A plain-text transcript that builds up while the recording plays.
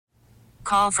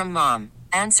Call from mom.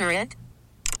 Answer it.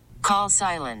 Call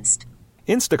silenced.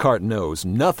 Instacart knows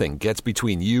nothing gets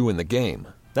between you and the game.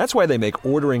 That's why they make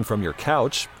ordering from your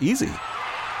couch easy.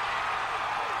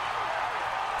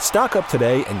 Stock up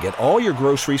today and get all your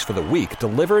groceries for the week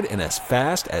delivered in as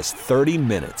fast as 30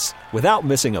 minutes without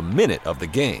missing a minute of the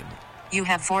game. You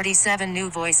have 47 new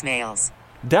voicemails.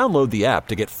 Download the app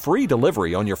to get free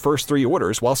delivery on your first 3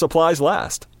 orders while supplies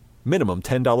last. Minimum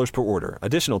 $10 per order.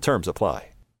 Additional terms apply.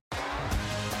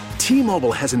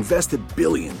 T-Mobile has invested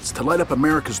billions to light up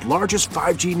America's largest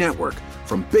 5G network,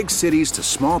 from big cities to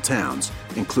small towns,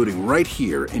 including right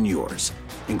here in yours.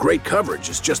 And great coverage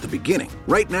is just the beginning.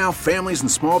 Right now, families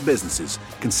and small businesses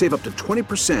can save up to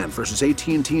 20% versus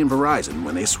AT&T and Verizon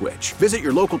when they switch. Visit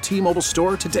your local T-Mobile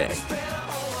store today.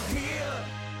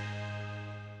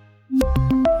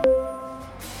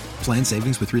 Plan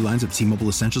savings with 3 lines of T-Mobile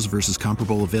Essentials versus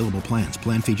comparable available plans.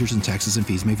 Plan features and taxes and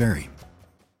fees may vary.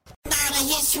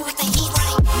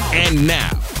 And now,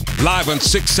 live on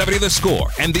 670 The Score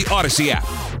and the Odyssey app,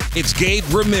 it's Gabe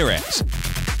Ramirez.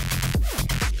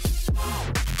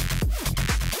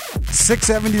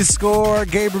 670 The Score,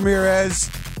 Gabe Ramirez.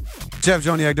 Jeff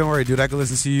Joniak, don't worry, dude. I can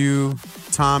listen to you,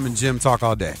 Tom, and Jim talk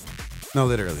all day. No,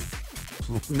 literally.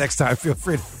 Next time, feel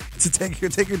free to take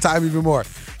your time even more.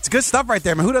 It's good stuff right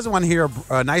there, man. Who doesn't want to hear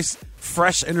a nice,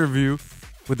 fresh interview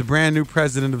with the brand new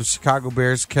president of the Chicago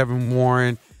Bears, Kevin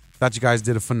Warren? Thought you guys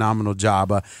did a phenomenal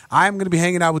job. I'm going to be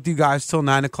hanging out with you guys till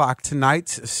 9 o'clock tonight,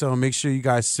 so make sure you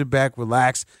guys sit back,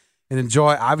 relax, and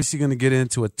enjoy. Obviously going to get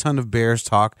into a ton of Bears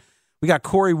talk. We got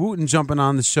Corey Wooten jumping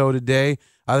on the show today.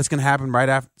 That's going to happen right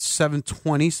after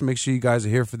 7:20, so make sure you guys are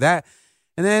here for that.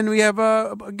 And then we have,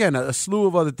 again, a slew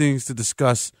of other things to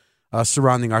discuss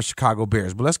surrounding our Chicago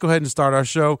Bears. But let's go ahead and start our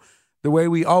show the way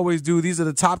we always do. These are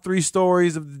the top 3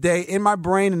 stories of the day in my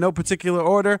brain in no particular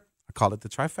order. I call it the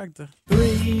trifecta.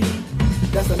 3,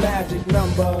 that's a magic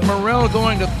number. Morrell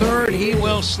going to third. He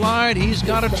will slide. He's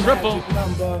got a triple.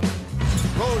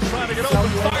 Rose trying to get open,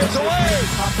 fires away.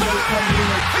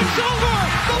 It's over.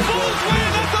 The Bulls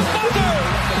win at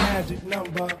the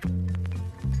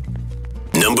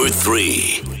buzzer. Number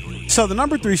 3. So the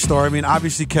number 3 story, I mean,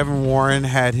 obviously Kevin Warren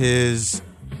had his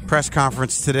press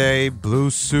conference today. Blue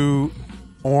suit,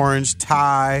 orange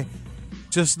tie.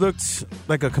 Just looked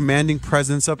like a commanding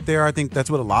presence up there. I think that's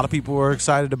what a lot of people were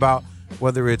excited about,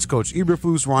 whether it's Coach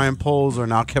Eberflus, Ryan Poles, or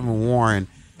now Kevin Warren.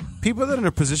 People that are in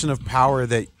a position of power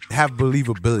that have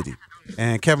believability.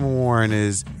 And Kevin Warren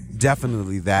is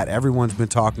definitely that. Everyone's been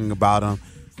talking about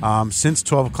him since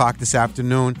 12 o'clock this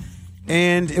afternoon.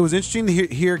 And it was interesting to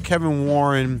hear Kevin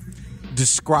Warren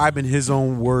describe in his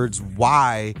own words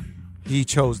why he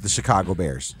chose the Chicago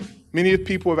Bears. Many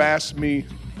people have asked me,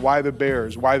 why the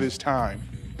Bears? Why this time?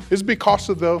 It's because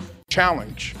of the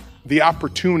challenge, the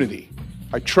opportunity.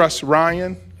 I trust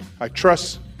Ryan. I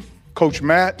trust Coach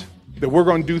Matt that we're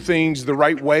going to do things the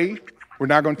right way. We're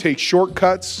not going to take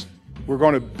shortcuts. We're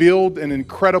going to build an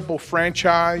incredible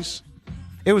franchise.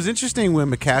 It was interesting when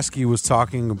McCaskey was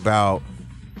talking about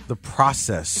the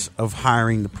process of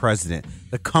hiring the president,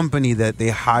 the company that they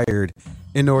hired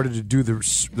in order to do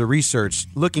the research,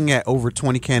 looking at over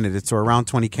 20 candidates or around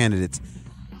 20 candidates,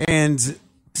 and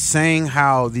saying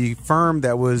how the firm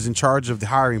that was in charge of the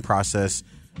hiring process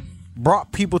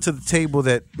brought people to the table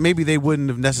that maybe they wouldn't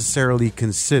have necessarily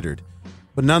considered.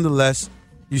 But nonetheless,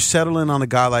 you settle in on a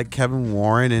guy like Kevin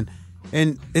Warren,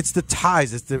 and it's the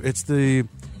ties. It's the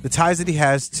ties that he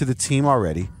has to the team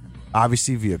already.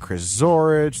 Obviously via Chris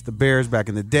Zorich, the Bears back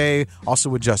in the day, also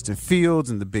with Justin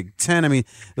Fields and the Big Ten. I mean,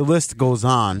 the list goes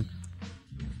on.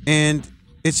 And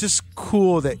it's just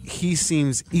cool that he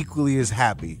seems equally as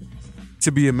happy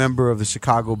to be a member of the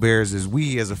Chicago Bears as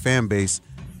we as a fan base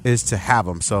is to have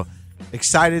him. So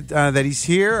excited that he's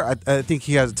here. I think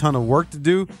he has a ton of work to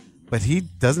do, but he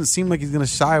doesn't seem like he's going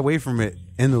to shy away from it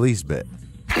in the least bit.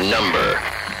 Number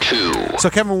 2. So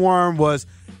Kevin Warren was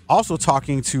also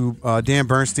talking to Dan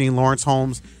Bernstein, Lawrence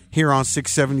Holmes here on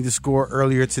 670 The Score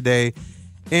earlier today.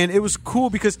 And it was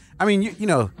cool because, I mean, you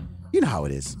know how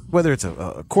it is. Whether it's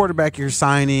a quarterback you're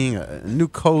signing, a new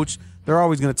coach, they're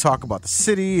always going to talk about the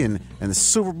city and the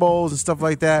Super Bowls and stuff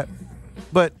like that.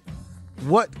 But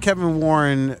what Kevin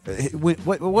Warren,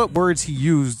 what words he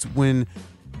used when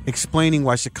explaining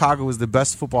why Chicago is the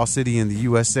best football city in the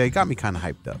USA got me kind of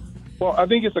hyped up. Well, I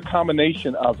think it's a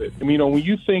combination of it. I mean, when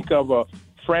you think of a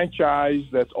franchise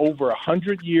that's over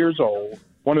 100 years old,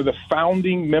 one of the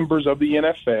founding members of the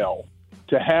NFL,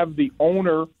 to have the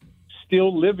owner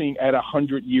still living at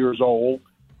 100 years old,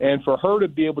 and for her to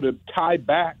be able to tie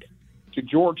back to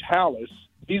George Halas,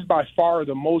 he's by far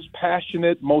the most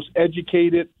passionate, most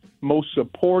educated, most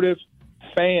supportive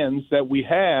fans that we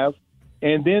have.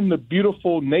 and then the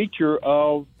beautiful nature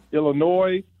of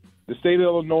Illinois, the state of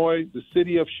Illinois, the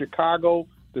city of Chicago,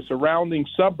 the surrounding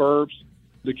suburbs,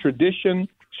 the tradition.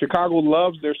 Chicago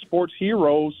loves their sports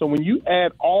heroes. So when you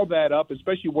add all that up,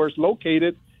 especially where it's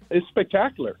located, it's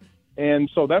spectacular. And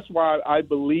so that's why I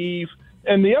believe.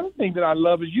 And the other thing that I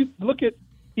love is you look at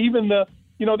even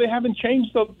they haven't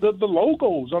changed the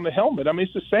logos on the helmet. I mean,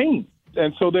 it's the same.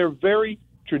 And so they're very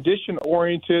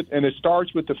tradition-oriented, and it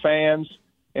starts with the fans.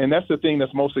 And that's the thing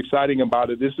that's most exciting about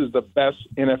it. This is the best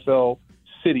NFL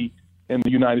city in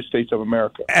the United States of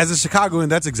America. As a Chicagoan,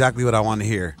 that's exactly what I want to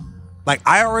hear. Like,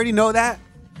 I already know that,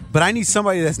 but I need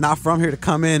somebody that's not from here to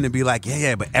come in and be like,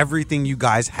 yeah, but everything you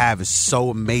guys have is so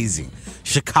amazing.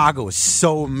 Chicago is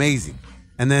so amazing.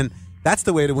 And then that's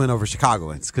the way to win over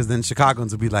Chicagoans, because then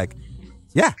Chicagoans will be like,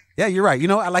 yeah, you're right. You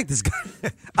know, I like this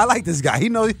guy. I like this guy. He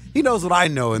knows what I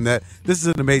know, and that this is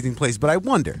an amazing place. But I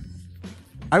wonder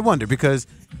because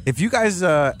if you guys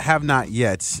have not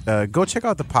yet, go check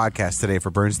out the podcast today for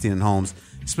Bernstein and Holmes,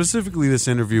 specifically this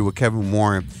interview with Kevin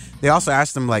Warren. They also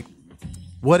asked him, like,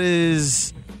 what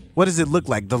does it look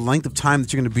like, the length of time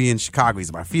that you're going to be in Chicago?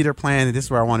 He's my feet are planted. This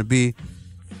is where I want to be.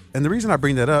 And the reason I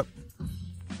bring that up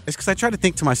is because I try to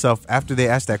think to myself after they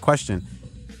asked that question,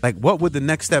 like, what would the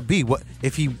next step be? What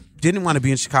if he didn't want to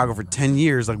be in Chicago for 10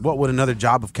 years? Like, what would another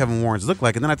job of Kevin Warren's look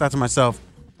like? And then I thought to myself,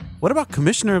 what about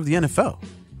commissioner of the NFL?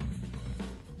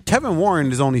 Kevin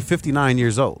Warren is only 59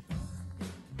 years old.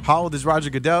 How old is Roger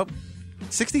Goodell?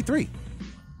 63.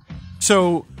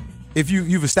 So if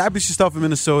you've established yourself in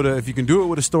Minnesota, if you can do it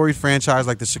with a storied franchise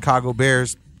like the Chicago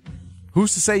Bears,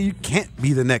 who's to say you can't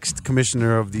be the next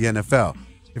commissioner of the NFL?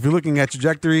 If you're looking at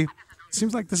trajectory, it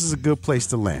seems like this is a good place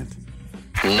to land.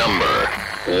 Number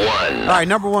 1. All right,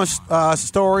 number one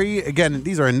story. Again,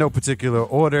 these are in no particular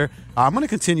order. I'm going to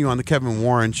continue on the Kevin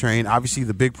Warren train. Obviously,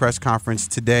 the big press conference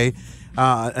today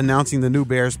announcing the new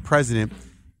Bears president.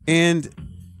 And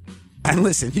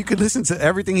listen, you could listen to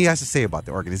everything he has to say about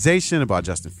the organization, about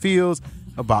Justin Fields,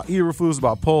 about Eberflus,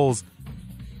 about polls.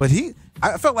 But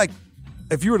I felt like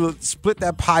if you were to split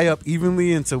that pie up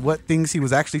evenly into what things he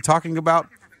was actually talking about,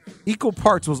 equal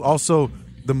parts was also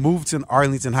the move to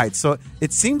Arlington Heights. So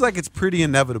it seems like it's pretty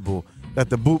inevitable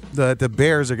that the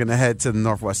Bears are going to head to the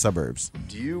northwest suburbs.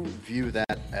 Do you view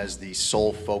that as the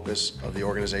sole focus of the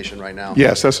organization right now?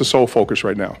 Yes, that's the sole focus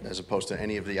right now. As opposed to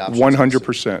any of the options?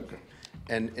 100%.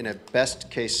 And in a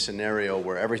best-case scenario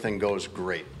where everything goes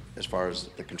great, as far as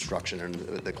the construction and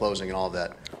the closing and all of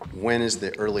that, when is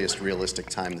the earliest realistic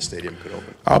time the stadium could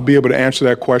open? I'll be able to answer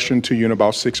that question to you in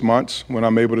about 6 months when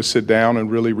I'm able to sit down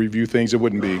and really review things. It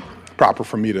wouldn't be proper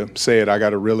for me to say it. I got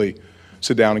to really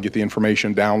sit down and get the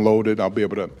information downloaded. I'll be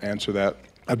able to answer that.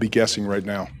 I'd be guessing right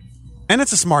now. And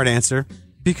it's a smart answer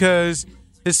because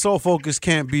his sole focus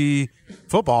can't be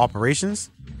football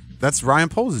operations. That's Ryan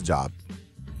Poles' job.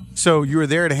 So you were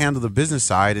there to handle the business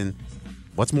side, and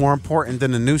what's more important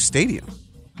than a new stadium?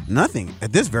 Nothing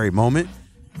at this very moment,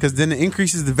 because then it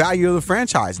increases the value of the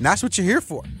franchise, and that's what you're here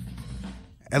for.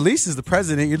 At least as the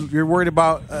president, you're worried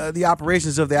about the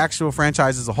operations of the actual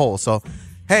franchise as a whole. So,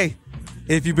 hey,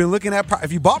 if you've been looking at,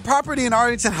 if you bought property in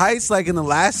Arlington Heights like in the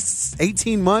last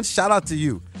 18 months, shout out to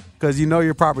you, because you know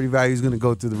your property value is going to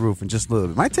go through the roof in just a little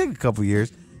bit. It might take a couple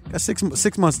years. Got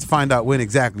 6 months to find out when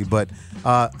exactly, but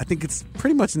I think it's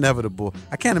pretty much inevitable.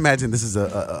 I can't imagine this is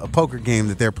a poker game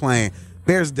that they're playing.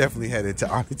 Bears definitely headed to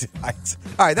Arlington Heights.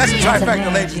 All right, that's the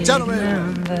trifecta, ladies and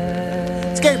gentlemen.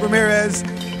 It's Gabe Ramirez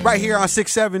right here on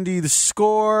 670 The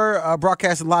Score,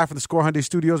 broadcasting live from the Score Hyundai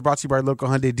Studios, brought to you by local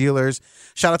Hyundai dealers.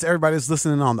 Shout out to everybody that's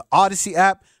listening on the Odyssey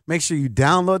app. Make sure you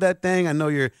download that thing. I know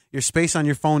your space on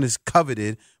your phone is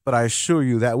coveted, but I assure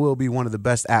you that will be one of the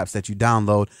best apps that you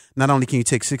download. Not only can you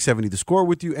take 670 The Score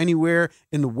with you anywhere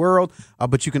in the world,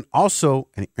 but you can also,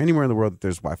 anywhere in the world that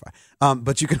there's Wi-Fi,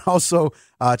 but you can also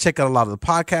check out a lot of the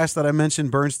podcasts that I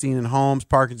mentioned, Bernstein and Holmes,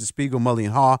 Parkins and Spiegel, Mully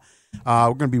and Haw.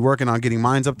 We're going to be working on getting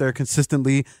mines up there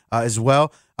consistently as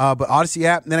well. But Odyssey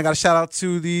app, and then I got a shout out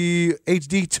to the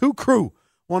HD2 crew,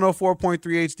 104.3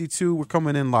 HD2. We're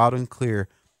coming in loud and clear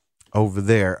over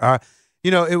there.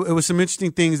 It was some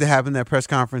interesting things that happened at that press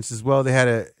conference as well. They had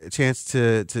a chance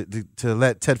to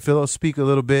let Ted Phillips speak a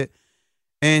little bit,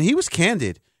 and he was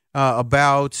candid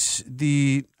about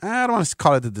I don't want to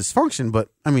call it the dysfunction, but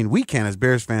I mean we can as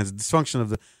Bears fans, the dysfunction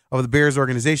of the Bears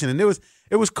organization. And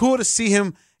it was cool to see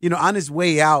him, on his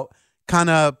way out, kind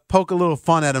of poke a little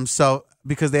fun at himself,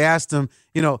 because they asked him,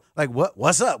 like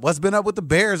what's up? What's been up with the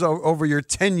Bears over your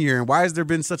tenure, and why has there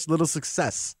been such little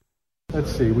success?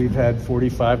 Let's see, we've had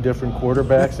 45 different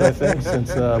quarterbacks, I think,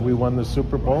 since we won the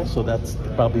Super Bowl, so that's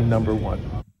probably number one.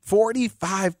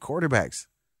 45 quarterbacks.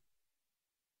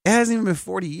 It hasn't even been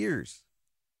 40 years.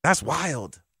 That's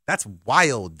wild. That's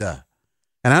wild. And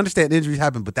I understand injuries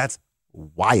happen, but that's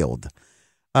wild.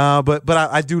 But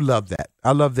I do love that.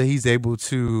 I love that he's able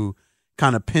to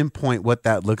kind of pinpoint what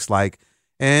that looks like.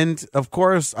 And, of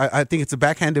course, I think it's a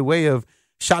backhanded way of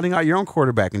shouting out your own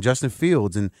quarterback and Justin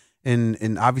Fields and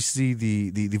obviously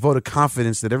the vote of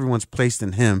confidence that everyone's placed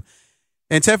in him.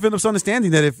 And Ted Phillips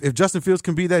understanding that if Justin Fields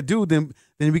can be that dude, then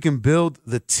we can build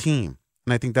the team.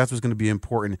 And I think that's what's going to be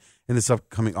important in this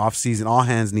upcoming offseason. All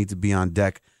hands need to be on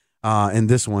deck in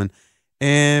this one.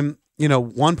 And,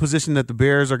 one position that the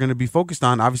Bears are going to be focused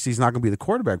on, obviously, is not going to be the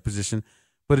quarterback position,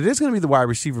 but it is going to be the wide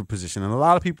receiver position. And a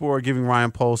lot of people are giving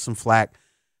Ryan Poles some flack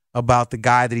about the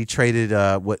guy that he traded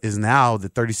what is now the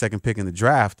 32nd pick in the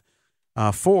draft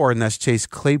for, and that's Chase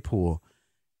Claypool.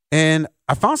 And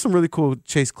I found some really cool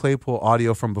Chase Claypool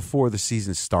audio from before the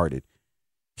season started.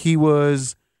 He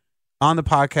was on the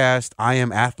podcast, I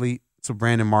Am Athlete. It's with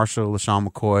Brandon Marshall, LaShawn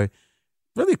McCoy.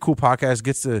 Really cool podcast.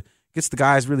 Gets the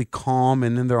guys really calm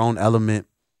and in their own element.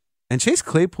 And Chase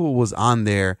Claypool was on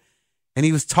there, and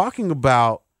he was talking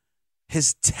about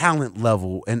his talent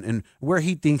level and where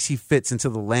he thinks he fits into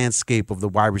the landscape of the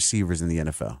wide receivers in the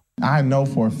NFL. I know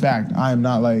for a fact I am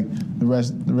not like the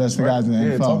rest of the guys in the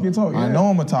NFL. Talk, I know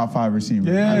I'm a top 5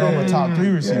 receiver. I know I'm a top 3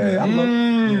 receiver. You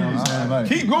know what I'm saying? Like,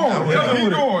 keep going. Keep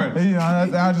going.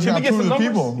 I just got to prove to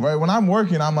people. Right? When I'm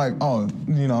working, I'm like, oh,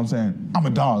 you know what I'm saying? I'm a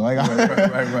dog. Like,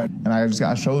 right. And I just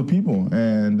got to show the people.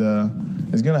 And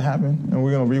it's going to happen. And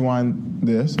we're going to rewind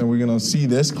this. And we're going to see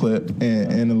this clip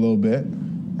in a little bit.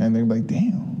 And they're like,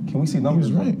 damn. Can we see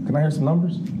numbers? Right. Can I hear some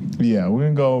numbers? Yeah,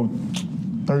 we're going to go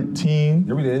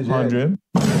 1,300.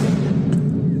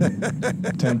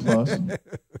 10 plus.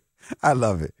 I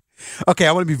love it. Okay,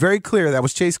 I want to be very clear. That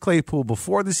was Chase Claypool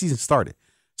before the season started.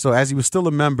 So as he was still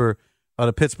a member of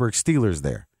the Pittsburgh Steelers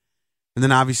there. And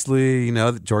then obviously,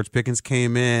 George Pickens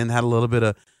came in, had a little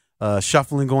bit of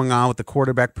shuffling going on with the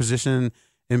quarterback position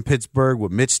in Pittsburgh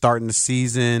with Mitch starting the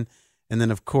season. And then,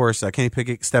 of course, Kenny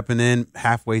Pickett stepping in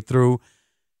halfway through.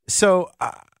 So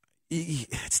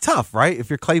it's tough, right? If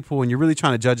you're Claypool and you're really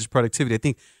trying to judge his productivity. I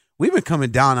think we've been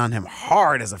coming down on him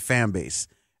hard as a fan base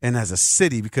and as a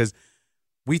city because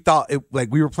we thought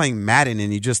we were playing Madden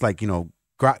and you just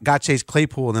got Chase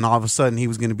Claypool and then all of a sudden he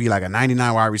was going to be like a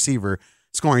 99 wide receiver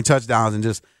scoring touchdowns and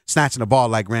just snatching the ball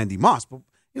like Randy Moss. But,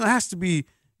 it has to be,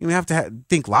 we have to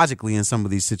think logically in some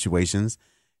of these situations.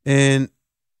 And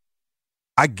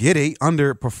I get it,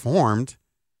 underperformed.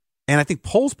 And I think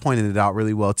Poles pointed it out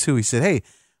really well, too. He said, hey,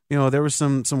 there was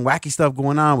some wacky stuff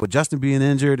going on with Justin being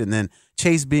injured and then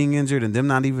Chase being injured and them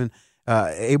not even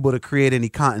able to create any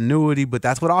continuity. But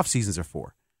that's what off seasons are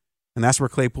for. And that's where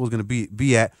Claypool is going to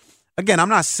be at. Again, I'm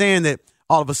not saying that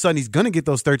all of a sudden he's going to get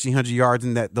those 1,300 yards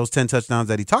and those 10 touchdowns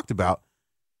that he talked about.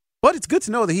 But it's good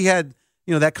to know that he had,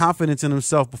 that confidence in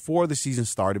himself before the season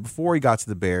started, before he got to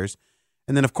the Bears.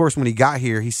 And then, of course, when he got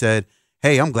here, he said,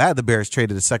 hey, I'm glad the Bears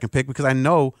traded a second pick because I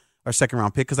know our second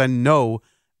round pick because I know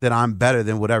that I'm better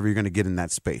than whatever you're going to get in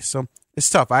that space. So it's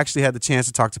tough. I actually had the chance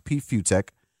to talk to Pete Futek.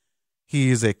 He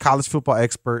is a college football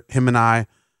expert. Him and I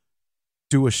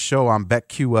do a show on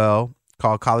BetQL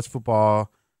called College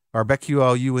Football or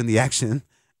BetQL You in the Action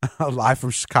live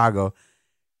from Chicago.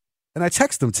 And I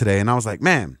texted him today and I was like,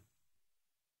 man,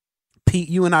 Pete,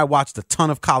 you and I watched a ton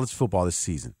of college football this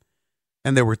season.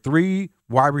 And there were 3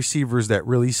 wide receivers that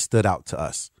really stood out to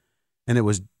us. And it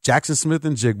was Jackson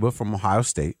Smith-Njigba from Ohio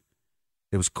State.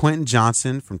 It was Quentin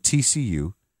Johnson from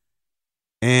TCU.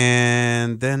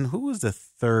 And then who was the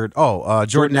third? Oh,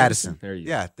 Jordan Addison. There you go.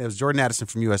 Yeah, that was Jordan Addison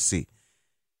from USC.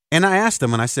 And I asked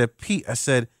him, and I said, Pete,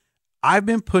 I've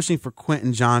been pushing for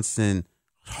Quentin Johnson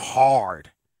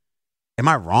hard. Am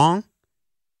I wrong?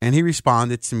 And he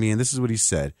responded to me, and this is what he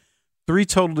said. 3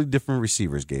 totally different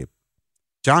receivers, Gabe.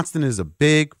 Johnston is a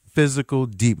big, physical,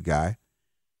 deep guy.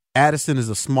 Addison is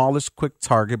a smallish, quick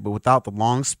target, but without the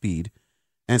long speed.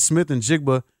 And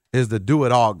Smith-Njigba is the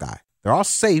do-it-all guy. They're all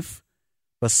safe,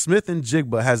 but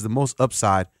Smith-Njigba has the most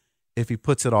upside if he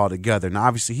puts it all together. Now,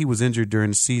 obviously, he was injured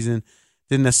during the season,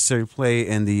 didn't necessarily play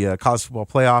in the college football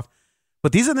playoff.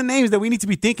 But these are the names that we need to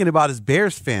be thinking about as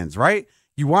Bears fans, right?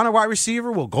 You want a wide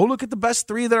receiver? Well, go look at the best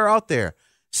 3 that are out there.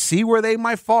 See where they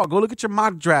might fall. Go look at your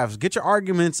mock drafts. Get your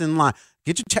arguments in line.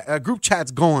 Get your group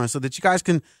chats going so that you guys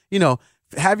can,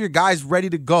 have your guys ready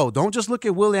to go. Don't just look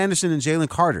at Will Anderson and Jalen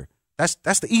Carter.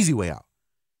 That's the easy way out.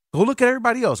 Go look at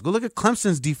everybody else. Go look at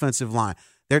Clemson's defensive line.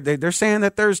 They're saying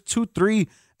that there's 2-3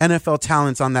 NFL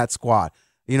talents on that squad.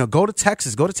 Go to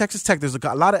Texas. Go to Texas Tech. There's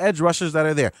a lot of edge rushers that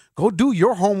are there. Go do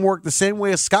your homework the same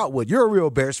way a scout would. You're a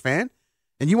real Bears fan,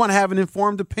 and you want to have an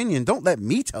informed opinion. Don't let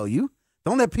me tell you.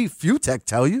 Don't let Pete Futek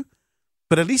tell you.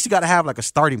 but at least you got to have like a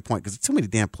starting point because there's too many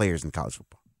damn players in college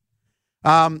football.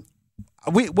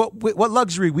 What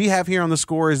luxury we have here on The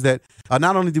Score is that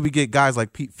not only do we get guys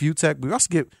like Pete Futek, but we also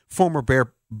get former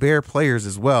Bear players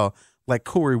as well, like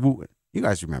Corey Wooten. You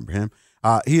guys remember him.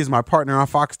 He is my partner on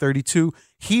Fox 32.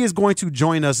 He is going to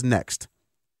join us next.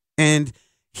 And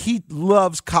he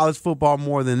loves college football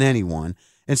more than anyone.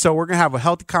 And so we're going to have a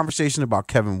healthy conversation about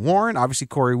Kevin Warren. Obviously,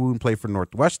 Corey Wooten played for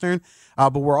Northwestern.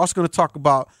 But we're also going to talk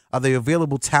about the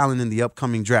available talent in the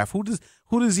upcoming draft. Who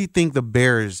does he think the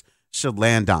Bears should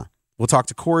land on? We'll talk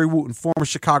to Corey Wooten, former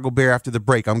Chicago Bear, after the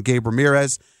break. I'm Gabe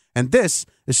Ramirez, and this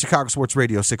is Chicago Sports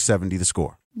Radio 670 The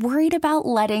Score. Worried about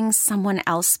letting someone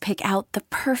else pick out the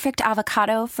perfect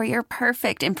avocado for your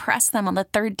perfect impress them on the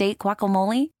third date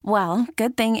guacamole? Well,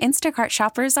 good thing Instacart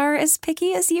shoppers are as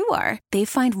picky as you are. They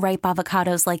find ripe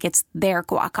avocados like it's their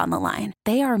guac on the line.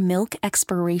 They are milk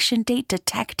expiration date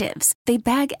detectives. They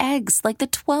bag eggs like the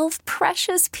 12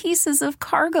 precious pieces of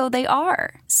cargo they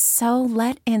are. So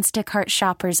let Instacart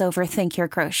shoppers overthink your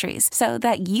groceries so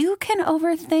that you can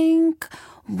overthink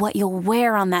what you'll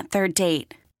wear on that third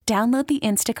date. Download the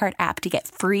Instacart app to get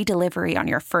free delivery on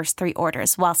your first 3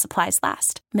 orders while supplies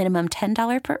last. Minimum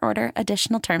 $10 per order.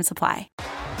 Additional terms apply.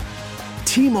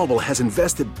 T-Mobile has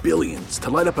invested billions to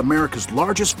light up America's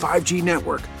largest 5G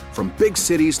network, from big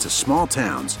cities to small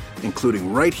towns,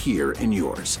 including right here in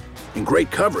yours. And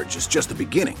great coverage is just the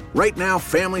beginning. Right now,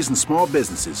 families and small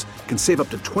businesses can save up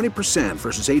to 20%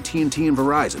 versus AT&T and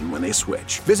Verizon when they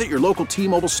switch. Visit your local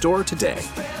T-Mobile store today.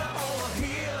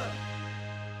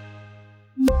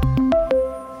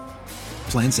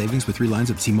 Plan savings with 3 lines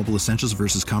of T-Mobile Essentials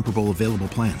versus comparable available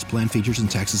plans. Plan features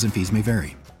and taxes and fees may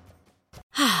vary.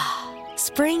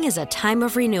 Spring is a time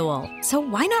of renewal, so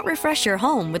why not refresh your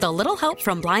home with a little help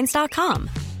from Blinds.com?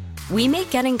 We make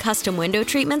getting custom window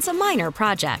treatments a minor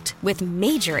project with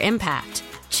major impact.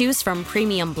 Choose from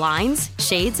premium blinds,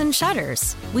 shades, and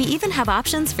shutters. We even have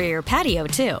options for your patio,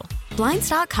 too.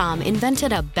 Blinds.com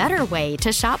invented a better way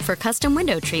to shop for custom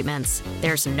window treatments.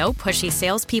 There's no pushy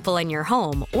salespeople in your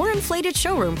home or inflated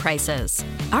showroom prices.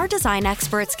 Our design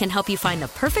experts can help you find the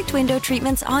perfect window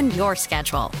treatments on your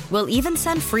schedule. We'll even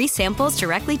send free samples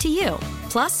directly to you.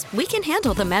 Plus, we can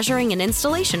handle the measuring and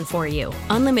installation for you.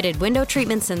 Unlimited window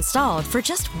treatments installed for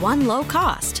just one low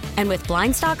cost. And with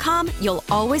Blinds.com, you'll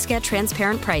always get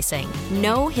transparent pricing.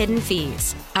 No hidden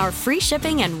fees. Our free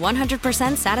shipping and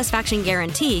 100% satisfaction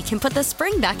guarantee can put the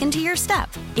spring back into your step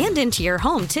and into your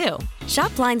home, too.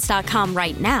 Shop Blinds.com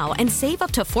right now and save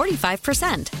up to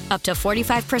 45%. Up to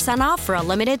 45% off for a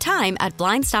limited time at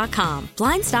Blinds.com.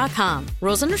 Blinds.com.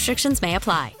 Rules and restrictions may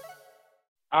apply.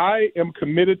 I am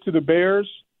committed to the Bears.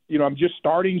 You know, I'm just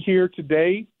starting here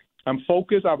today. I'm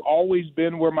focused. I've always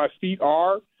been where my feet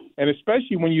are. And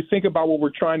especially when you think about what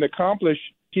we're trying to accomplish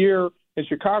here in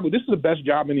Chicago, this is the best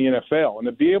job in the NFL. And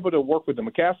to be able to work with the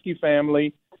McCaskey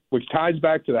family, which ties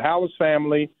back to the Hallis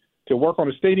family, to work on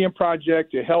a stadium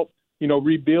project, to help, you know,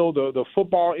 rebuild the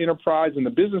football enterprise and the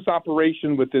business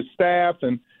operation with this staff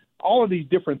and all of these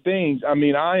different things. I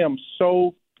mean, I am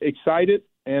so excited.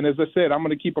 And as I said, I'm going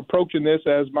to keep approaching this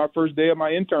as my first day of my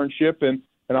internship, and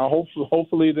I'll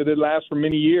hopefully that it lasts for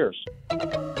many years.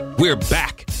 We're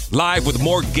back live with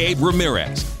more Gabe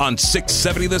Ramirez on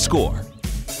 670 The Score.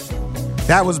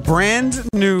 That was brand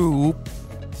new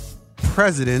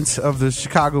president of the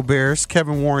Chicago Bears,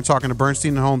 Kevin Warren, talking to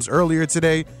Bernstein and Holmes earlier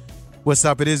today. What's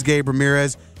up? It is Gabe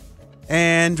Ramirez.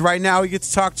 And right now we get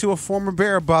to talk to a former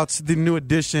Bear about the new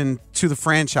addition to the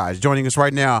franchise. Joining us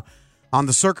right now on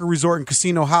the Circa Resort and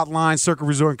Casino Hotline, Circa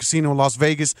Resort and Casino in Las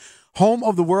Vegas, home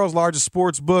of the world's largest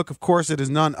sports book. Of course, it is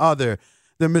none other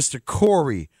than Mr.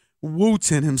 Corey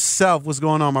Wooten himself. What's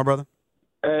going on, my brother?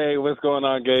 Hey, what's going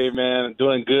on, Gabe, man?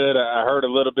 Doing good. I heard a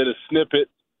little bit of snippet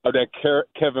of that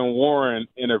Kevin Warren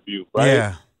interview, right? Yeah.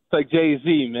 It's like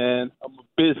Jay-Z, man. I'm a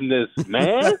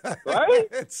businessman, right?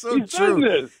 It's so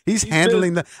true. He's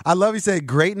handling the – I love he said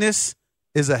greatness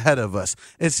is ahead of us.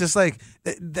 It's just like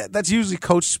that's usually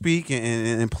coach speak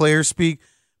and player speak.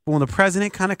 But when the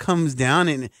president kind of comes down,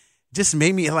 and it just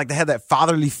made me like to have that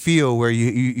fatherly feel where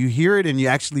you hear it and you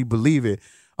actually believe it.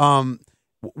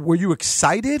 Were you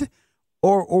excited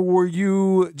or were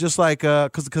you just like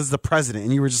because the president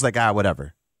and you were just like,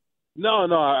 whatever? No,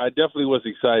 I definitely was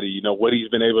excited. You know, what he's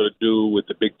been able to do with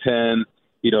the Big Ten,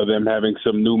 you know, them having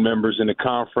some new members in the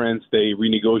conference. They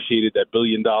renegotiated that $1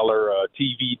 billion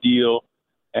TV deal.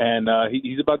 And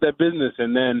he's about that business.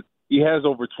 And then he has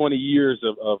over 20 years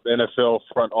of NFL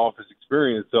front office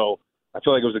experience. So I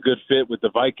feel like it was a good fit with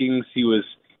the Vikings. He was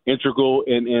integral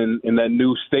in that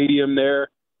new stadium there.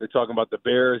 They're talking about the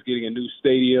Bears getting a new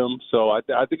stadium. So I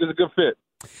think it's a good fit.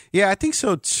 Yeah, I think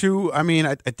so too. I mean,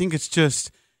 I think it's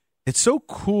so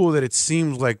cool that it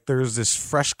seems like there's this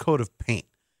fresh coat of paint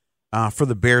for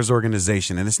the Bears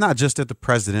organization. And it's not just at the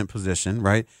president position,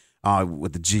 right?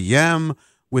 With the GM,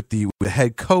 with the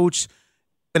head coach.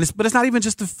 But it's not even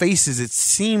just the faces. It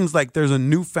seems like there's a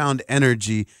newfound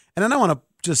energy. And I don't want to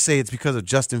just say it's because of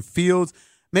Justin Fields.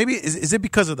 Maybe is it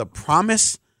because of the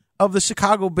promise of the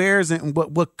Chicago Bears and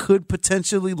what could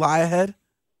potentially lie ahead?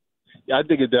 Yeah, I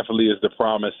think it definitely is the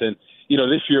promise. And,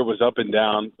 this year was up and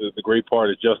down. The great part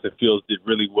is Justin Fields did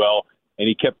really well, and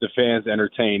he kept the fans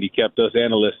entertained. He kept us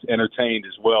analysts entertained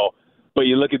as well. But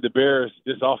you look at the Bears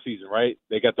this offseason, right?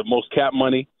 They got the most cap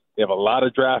money. They have a lot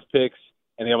of draft picks,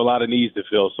 and they have a lot of needs to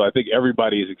fill. So I think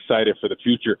everybody is excited for the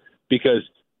future because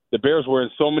the Bears were in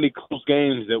so many close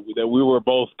games that we were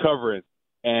both covering,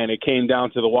 and it came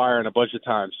down to the wire in a bunch of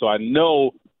times. So I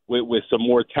know with some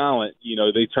more talent,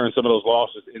 they turn some of those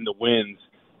losses into wins.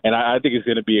 And I think it's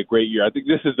going to be a great year. I think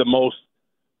this is the most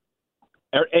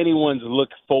anyone's look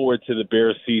forward to the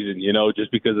Bears season,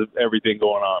 just because of everything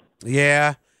going on.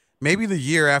 Yeah, maybe the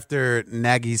year after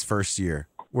Nagy's first year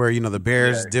where, the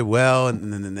Bears did well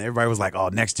and then everybody was like, oh,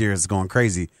 next year is going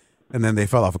crazy. And then they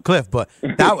fell off a cliff. But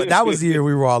that was the year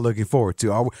we were all looking forward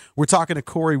to. We're talking to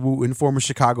Corey Wootton, former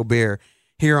Chicago Bear,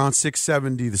 here on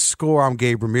 670 The Score. I'm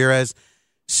Gabe Ramirez.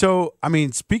 So, I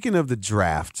mean, speaking of the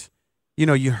draft,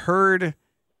 you heard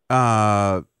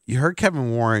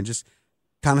Kevin Warren just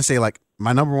kind of say, like,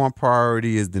 my number one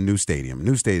priority is the new stadium.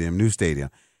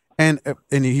 And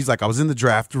he's like, I was in the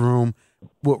draft room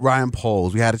with Ryan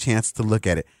Poles. We had a chance to look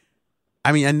at it.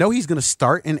 I mean, I know he's going to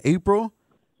start in April,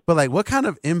 but, like, what kind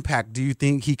of impact do you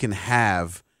think he can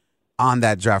have on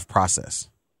that draft process?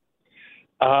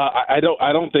 I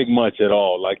don't think much at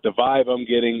all. Like, the vibe I'm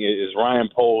getting is Ryan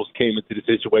Poles came into the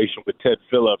situation with Ted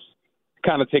Phillips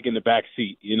kind of taking the back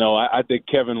seat. I think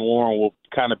Kevin Warren will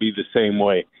kind of be the same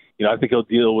way. I think he'll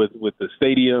deal with the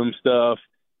stadium stuff,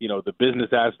 the business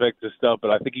aspects of stuff,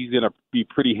 but I think he's going to be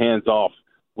pretty hands-off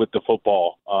with the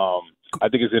football. I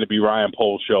think it's going to be Ryan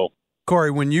Poles' show.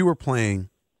 Corey, when you were playing,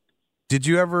 did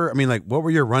you ever, what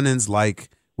were your run-ins like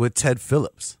with Ted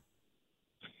Phillips?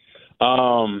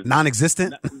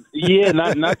 Non-existent? Yeah,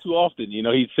 not too often.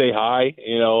 He'd say hi.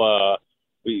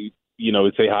 We'd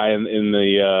say hi in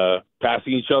the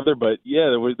passing each other, but yeah,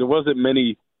 there wasn't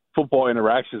many football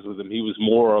interactions with him. He was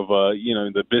more of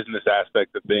the business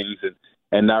aspect of things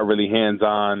and not really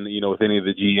hands-on, with any of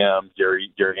the GMs,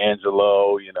 Jerry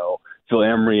Angelo, Phil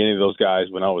Emery, any of those guys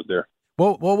when I was there.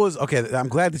 Well, okay, I'm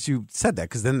glad that you said that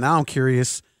because then now I'm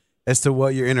curious as to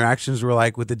what your interactions were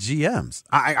like with the GMs.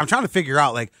 I'm trying to figure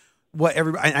out, like, what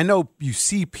everybody. I know you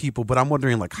see people, but I'm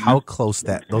wondering, like, how close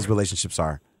those relationships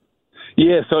are.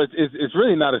 Yeah, so it's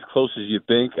really not as close as you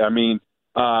think. I mean,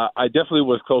 I definitely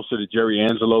was closer to Jerry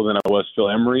Angelo than I was Phil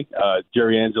Emery.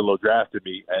 Jerry Angelo drafted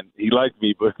me, and he liked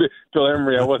me, but Phil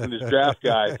Emery, I wasn't his draft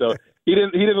guy, so he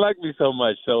didn't like me so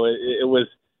much. So it was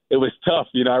tough.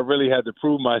 I really had to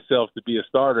prove myself to be a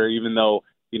starter, even though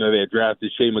they had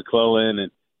drafted Shea McClellan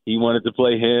and he wanted to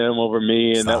play him over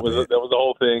me, and that was the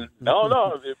whole thing. No,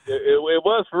 it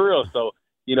was for real. So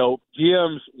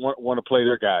GMs want to play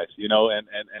their guys,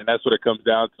 and that's what it comes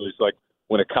down to. It's like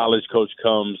when a college coach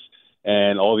comes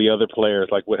and all the other players,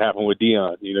 like what happened with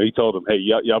Deion, he told them, hey,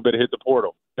 y'all better hit the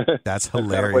portal. That's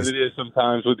hilarious. That's what it is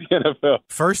sometimes with the NFL.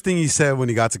 First thing he said when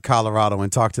he got to Colorado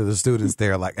and talked to the students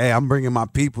there, like, hey, I'm bringing my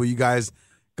people. You guys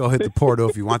go hit the portal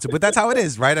if you want to. But that's how it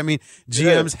is, right? I mean,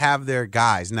 GMs have their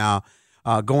guys. Now,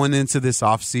 going into this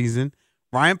offseason,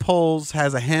 Ryan Poles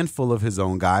has a handful of his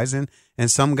own guys and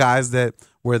some guys that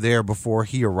were there before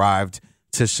he arrived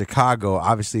to Chicago.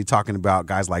 Obviously, talking about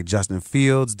guys like Justin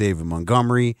Fields, David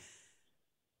Montgomery.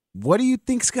 What do you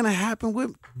think's going to happen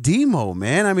with Demo,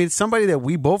 man? I mean, it's somebody that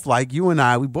we both like. You and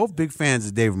I, we both big fans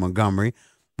of David Montgomery.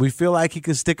 We feel like he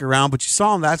can stick around, but you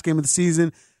saw him last game of the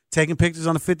season taking pictures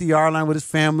on the 50-yard line with his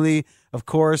family. Of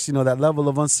course, that level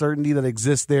of uncertainty that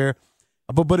exists there.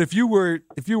 But if you were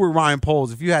Ryan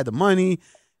Poles, if you had the money,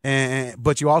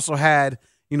 but you also had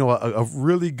a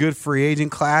really good free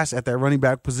agent class at that running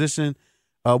back position,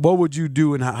 what would you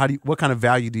do, and what kind of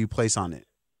value do you place on it?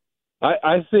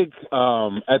 I think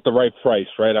at the right price,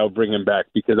 right, I'll bring him back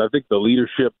because I think the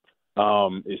leadership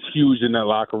is huge in that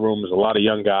locker room. There's a lot of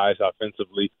young guys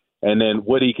offensively, and then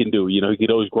what he can do, he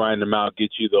could always grind them out, get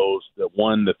you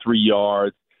the 3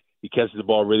 yards. He catches the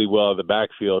ball really well in the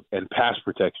backfield and pass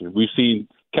protection. We've seen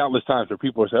countless times where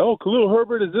people say, oh, Khalil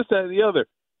Herbert is this, that, and the other.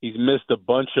 He's missed a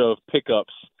bunch of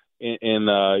pickups in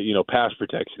pass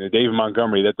protection. And David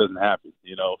Montgomery, that doesn't happen,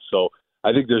 So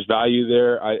I think there's value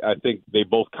there. I think they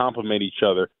both complement each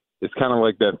other. it's kind of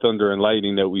like that thunder and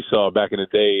lightning that we saw back in the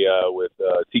day with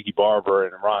Tiki Barber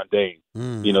and Ron Dane.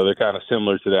 They're kind of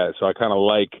similar to that. So I kind of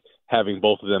like having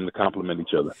both of them to complement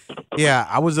each other. Yeah,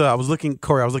 I was looking,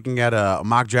 Corey, I was looking at a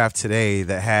mock draft today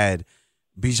that had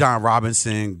Bijan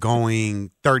Robinson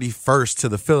going 31st to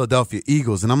the Philadelphia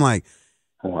Eagles. And I'm like,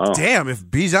 wow. Damn, if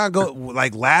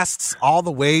Bijan lasts all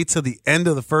the way to the end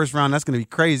of the first round, that's going to be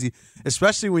crazy,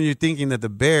 especially when you're thinking that the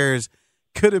Bears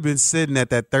could have been sitting at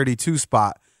that 32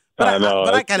 spot. But I know.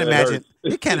 I can't imagine.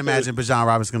 You can't imagine Bijan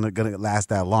Robinson going to last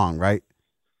that long, right?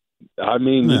 I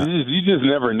mean, you just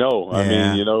never know. Yeah.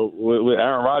 I mean, with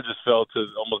Aaron Rodgers fell to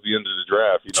almost the end of the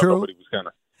draft. True. Nobody was kind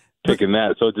of picking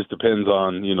that. So it just depends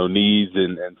on, needs,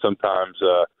 and sometimes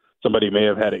somebody may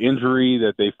have had an injury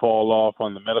that they fall off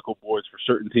on the medical boards for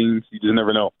certain teams. You just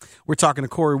never know. We're talking to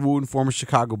Corey Wooten, former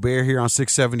Chicago Bear, here on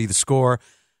 670 The Score.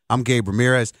 I'm Gabe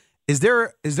Ramirez. Is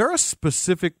there a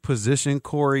specific position,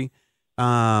 Corey,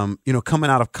 coming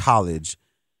out of college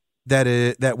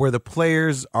that where the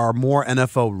players are more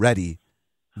NFL ready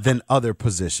than other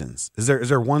positions? Is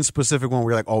there one specific one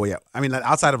where you're like, oh yeah, I mean,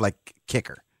 outside of like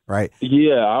kicker, right?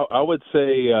 Yeah, I would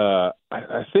say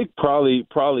I think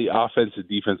probably offensive,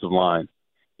 defensive line.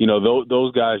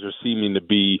 Those guys are seeming to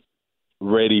be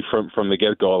ready from the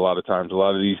get-go a lot of times. A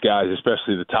lot of these guys,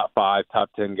 especially the top 5, top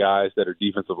 10 guys that are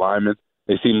defensive linemen,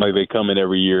 they seem like they come in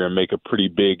every year and make a pretty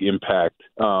big impact.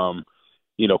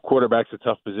 Quarterback's a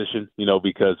tough position,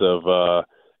 because of, the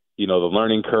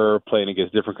learning curve, playing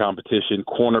against different competition.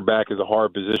 Cornerback is a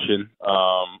hard position.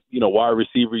 Wide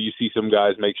receiver, you see some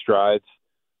guys make strides.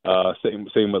 Same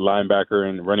with linebacker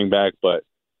and running back. But,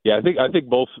 yeah, I think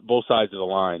both sides of the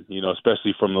line,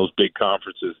 especially from those big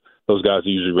conferences, those guys are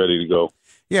usually ready to go.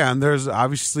 Yeah, and there's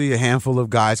obviously a handful of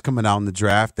guys coming out in the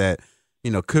draft that,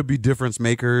 could be difference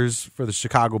makers for the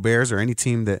Chicago Bears or any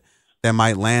team that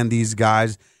might land these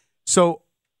guys. So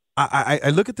I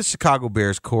look at the Chicago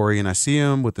Bears, Corey, and I see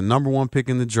them with the number 1 pick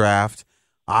in the draft.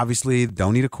 Obviously,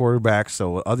 don't need a quarterback,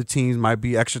 so other teams might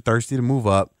be extra thirsty to move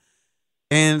up.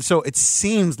 And so it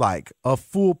seems like a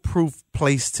foolproof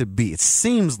place to be. It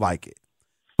seems like it.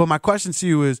 But my question to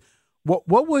you is, what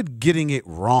would getting it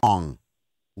wrong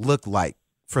look like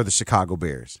for the Chicago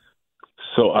Bears?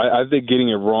 So I think getting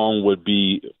it wrong would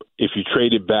be if you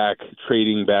trading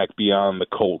back beyond the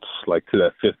Colts, like to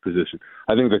that 5th position.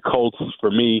 I think the Colts,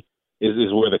 for me,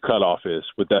 is where the cutoff is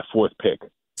with that 4th pick.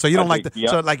 So you don't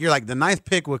you're like the 9th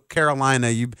pick with Carolina.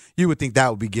 You would think that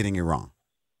would be getting it wrong.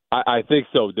 I think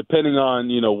so, depending on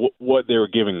what they were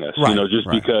giving us. Right,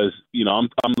 because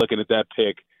I'm looking at that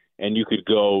pick, and you could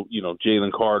go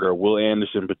Jalen Carter, Will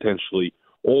Anderson potentially.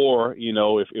 Or,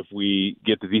 if we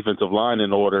get the defensive line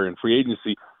in order in free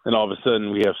agency, then all of a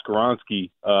sudden we have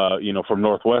Skoronski, from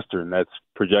Northwestern that's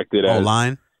projected as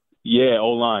O-line? Yeah,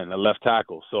 O-line, a left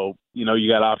tackle. So, you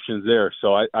got options there.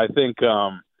 So I think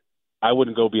I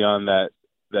wouldn't go beyond that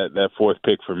 4th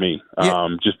pick for me,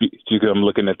 just because I'm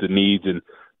looking at the needs and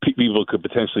people could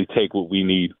potentially take what we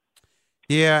need.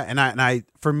 Yeah, and I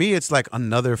for me, it's like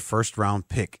another first-round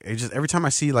pick. It's just every time I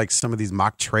see like some of these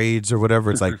mock trades or whatever,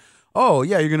 it's like, oh,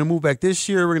 yeah, you're going to move back this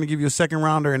year. We're going to give you a 2nd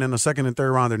rounder and then a 2nd and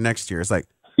 3rd rounder next year. It's like,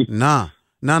 nah.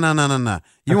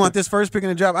 You want this first pick in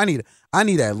the draft? I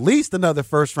need at least another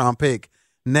first-round pick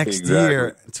next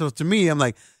year. So to me, I'm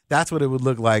like, that's what it would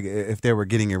look like if they were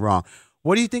getting it wrong.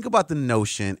 What do you think about the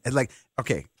notion?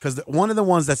 Because one of the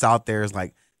ones that's out there is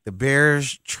like the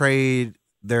Bears trade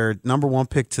their number 1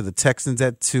 pick to the Texans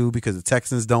at 2 because the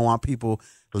Texans don't want people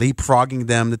leapfrogging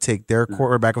them to take their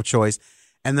quarterback of choice.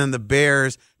 And then the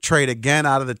Bears trade again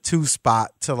out of the 2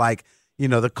 spot to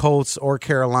the Colts or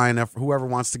Carolina, for whoever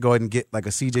wants to go ahead and get like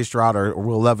a C.J. Stroud or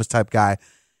Will Levis type guy.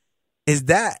 Is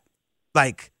that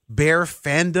like Bear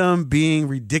fandom being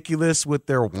ridiculous with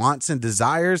their wants and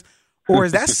desires? Or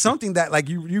is that something that like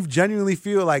you genuinely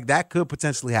feel like that could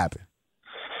potentially happen?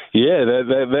 Yeah,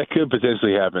 that could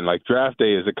potentially happen. Like draft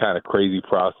day is a kind of crazy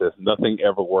process. Nothing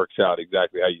ever works out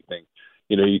exactly how you think.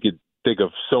 You could think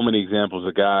of so many examples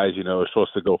of guys, are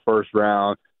supposed to go 1st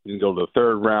round, you can go to the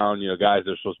 3rd round, guys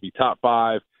that are supposed to be top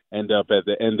 5 end up at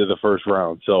the end of the 1st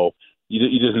round. So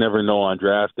you just never know on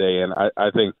draft day. And I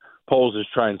think Poles is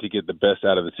trying to get the best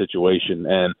out of the situation.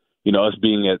 And, us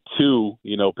being at 2,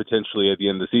 potentially at the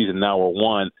end of the season, now we're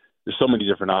 1, there's so many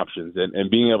different options.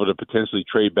 And being able to potentially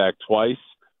trade back twice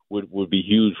would be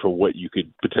huge for what you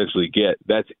could potentially get.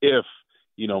 That's if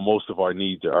most of our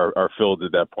needs are filled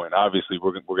at that point. Obviously,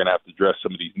 we're going to have to address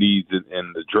some of these needs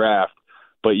in the draft,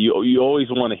 but you always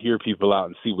want to hear people out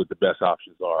and see what the best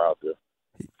options are out there.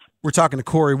 We're talking to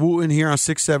Corey Wooten here on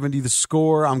 670 The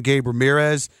Score. I'm Gabe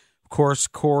Ramirez. Of course,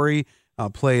 Corey,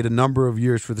 played a number of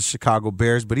years for the Chicago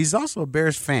Bears, but he's also a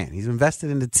Bears fan. He's invested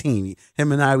in the team.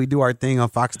 Him and I, we do our thing on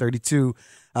Fox 32.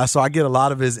 So I get a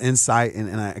lot of his insight,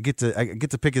 and I get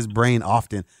to pick his brain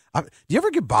often. Do you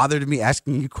ever get bothered with me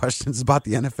asking you questions about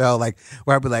the NFL, like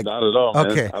where I'd be like, not at all, man.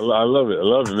 Okay, I love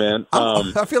it, man.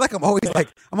 I feel like I'm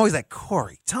always like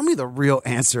Corey, tell me the real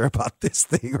answer about this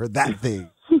thing or that thing.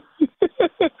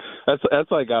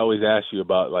 That's like I always ask you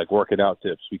about like working out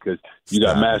tips because you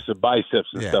got massive biceps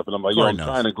and stuff, and I'm like, I'm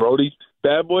trying to grow these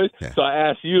bad boys. Yeah. So I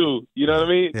ask you, you know what I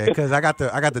mean? Yeah, because I got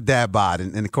the dad bod,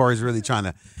 and Corey's really trying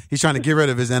to get rid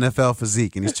of his NFL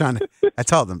physique, and he's trying to. I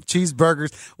told him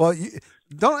cheeseburgers. Well,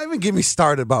 don't even get me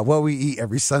started about what we eat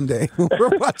every Sunday when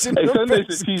we're watching. Hey,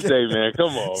 Sunday's a cheat day, man.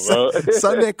 Come on, bro.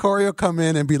 Sunday, Corey will come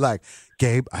in and be like,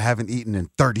 Gabe, I haven't eaten in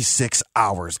 36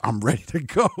 hours. I'm ready to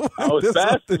go. I was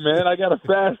fasting, man. I got to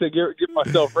fast to get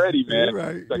myself ready, man. You're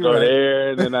right. I go there,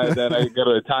 and then I go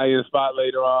to an Italian spot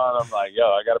later on. I'm like, yo,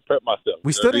 I got to prep myself.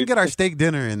 We still didn't get our steak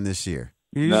dinner in this year.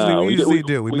 We usually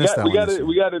do. We missed that one.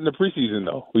 We got it in the preseason,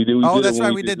 though. We that's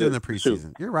right. We did do it in the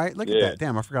preseason. You're right. Look at that.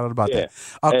 Damn, I forgot all about that.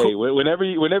 Hey, whenever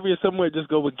you're somewhere, just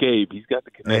go with Gabe. He's got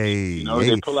the connection.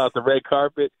 They pull out the red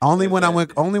carpet. Only when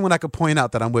I could point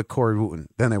out that I'm with Corey Wooten.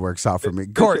 Then it works out for me.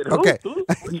 Corey, okay.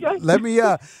 Let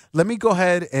me go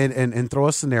ahead and throw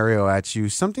a scenario at you.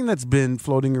 Something that's been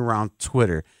floating around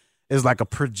Twitter is like a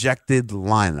projected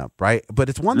lineup, right? But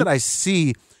it's one that I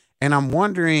see, and I'm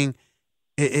wondering,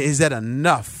 is that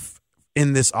enough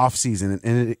in this offseason?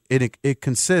 And it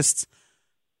consists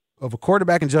of a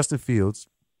quarterback in Justin Fields,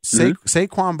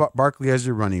 Saquon Barkley as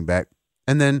your running back,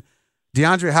 and then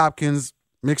DeAndre Hopkins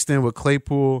mixed in with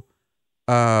Claypool,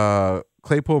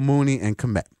 Mooney, and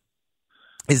Kmet.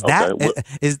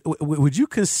 Would you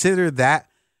consider that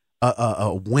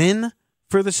a win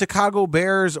for the Chicago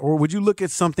Bears, or would you look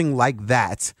at something like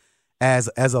that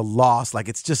as a loss, like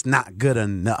it's just not good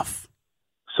enough?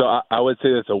 So I would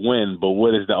say that's a win, but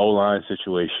what is the O-line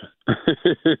situation?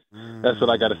 That's what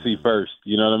I got to see first.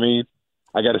 You know what I mean?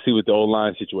 I got to see what the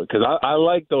O-line situation, because I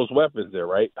like those weapons there,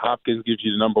 right? Hopkins gives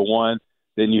you the number one.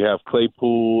 Then you have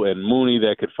Claypool and Mooney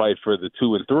that could fight for the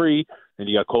 2 and 3. And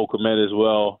you got Cole Kmet as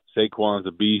well. Saquon's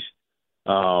a beast.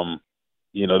 That's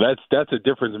a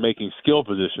difference-making skill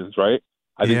positions, right?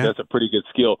 I think that's a pretty good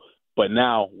skill. But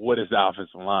now, what is the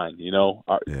offensive line?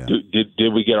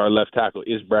 Did we get our left tackle?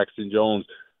 Is Braxton Jones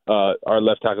our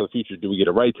left tackle of the future? Do we get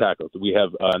a right tackle? Do we have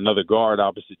another guard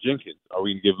opposite Jenkins? Are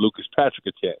we going to give Lucas Patrick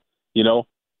a chance?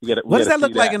 What does that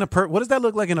look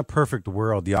like in a perfect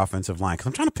world? The offensive line, because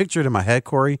I'm trying to picture it in my head,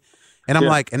 Corey, and I'm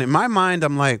like, and in my mind,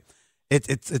 I'm like,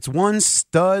 it's one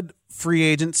stud free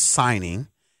agent signing,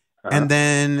 and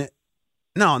then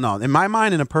no, in my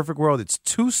mind, in a perfect world, it's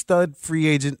 2 stud free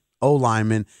agent O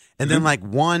linemen, and then like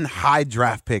 1 high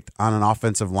draft pick on an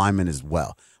offensive lineman as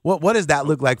well. What does that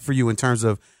look like for you in terms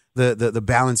of the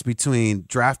balance between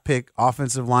draft pick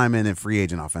offensive lineman and free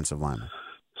agent offensive lineman?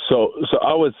 So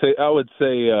I would say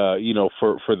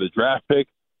for the draft pick,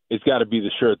 it's got to be the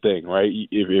sure thing, right?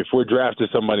 If we're drafting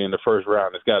somebody in the first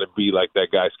round, it's got to be like that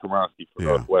guy Skoronski for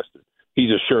Northwestern. He's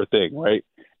a sure thing, right?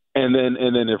 And then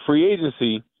in free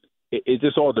agency, it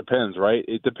just all depends, right?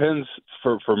 It depends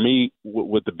for me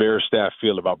what the Bears staff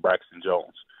feel about Braxton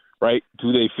Jones, right?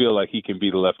 Do they feel like he can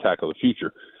be the left tackle of the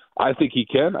future? I think he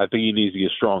can. I think he needs to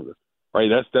get stronger, right?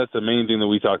 That's the main thing that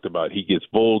we talked about. He gets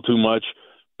bold too much.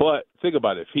 But think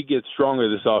about it. If he gets stronger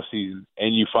this offseason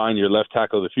and you find your left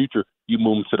tackle of the future, you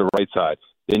move him to the right side.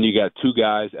 Then you got 2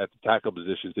 guys at the tackle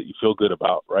positions that you feel good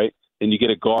about, right? Then you get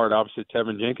a guard opposite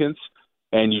Tevin Jenkins,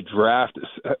 and you draft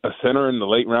a center in the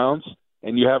late rounds,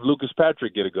 and you have Lucas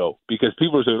Patrick get a go. Because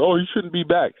people are saying, oh, he shouldn't be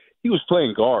back. He was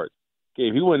playing guard.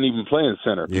 Gabe, he wasn't even playing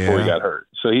center before he got hurt.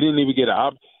 So he didn't even get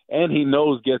an and he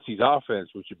knows Getsy's offense,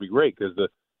 which would be great because the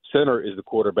center is the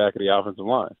quarterback of the offensive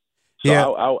line.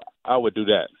 So I would do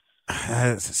that.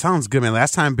 Sounds good, man.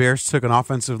 Last time Bears took an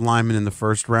offensive lineman in the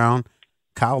first round,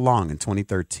 Kyle Long in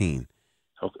 2013.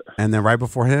 Okay. And then right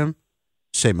before him,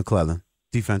 Shea McClellan,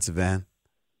 defensive end,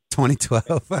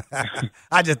 2012.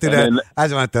 I just threw that. I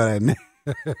just want to throw that in there.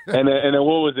 and then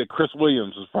what was it? Chris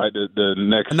Williams was probably the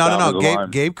next. No.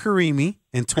 Gabe Karimi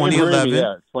in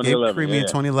 2011. Gabe Karimi in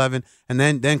 2011, and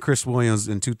then Chris Williams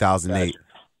in 2008.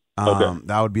 Okay.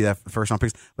 That would be that first round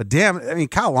picks. But damn, I mean,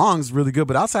 Kyle Long's really good.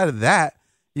 But outside of that,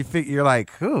 you're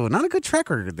like, not a good track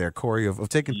record there, Corey, of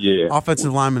taking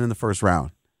offensive linemen in the first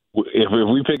round. If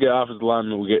we pick an offensive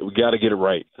lineman, we got to get it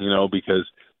right, because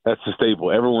that's the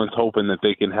staple. Everyone's hoping that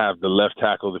they can have the left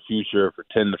tackle of the future for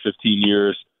 10 to 15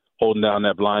 years, holding down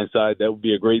that blind side. That would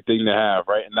be a great thing to have,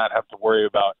 right? And not have to worry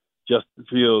about Justin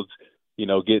Fields,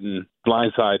 getting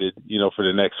blindsided, for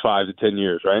the next 5 to 10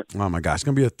 years, right? Oh, my gosh. It's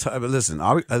going to be listen,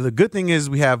 the good thing is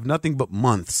we have nothing but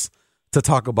months to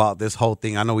talk about this whole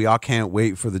thing. I know we all can't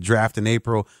wait for the draft in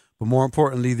April, but more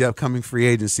importantly, the upcoming free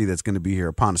agency that's going to be here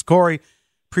upon us. Corey,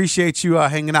 appreciate you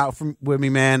hanging out with me,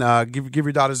 man. Give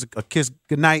your daughters a kiss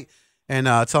goodnight, and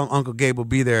tell them Uncle Gabe will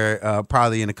be there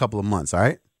probably in a couple of months, all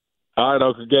right? All right,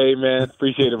 Uncle Gabe, man.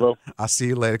 Appreciate it, bro. I'll see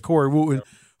you later. Corey Wooten,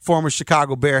 former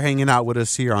Chicago Bear, hanging out with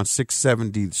us here on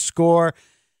 670 The Score.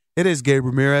 It is Gabe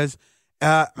Ramirez.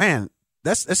 Man,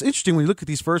 that's interesting when you look at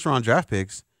these first-round draft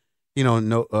picks.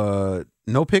 No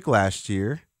pick last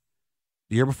year.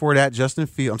 The year before that, Justin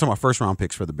Fields. I'm talking about first-round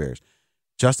picks for the Bears.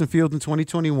 Justin Fields in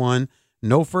 2021.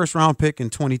 No first-round pick in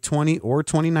 2020 or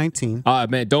 2019.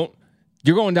 Man,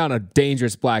 you're going down a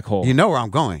dangerous black hole. You know where I'm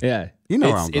going. Yeah. You know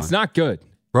where I'm going. It's not good.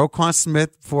 Roquan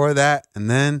Smith before that, and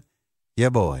then,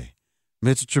 boy,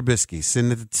 Mitchell Trubisky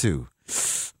sitting at the 2.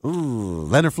 Ooh,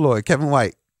 Leonard Floyd, Kevin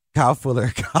White, Kyle Fuller,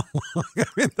 Kyle Long. I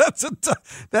mean,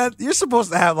 that you're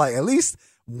supposed to have like at least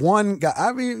one guy.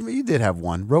 I mean, you did have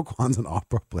one. Roquan's an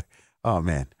all-pro player. Oh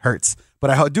man, hurts. But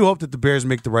I do hope that the Bears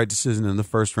make the right decision in the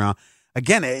first round.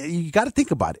 Again, you got to think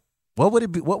about it. What would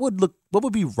it be? What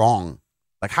would be wrong?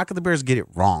 Like, how could the Bears get it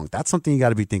wrong? That's something you got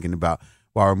to be thinking about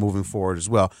while we're moving forward as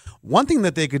well. One thing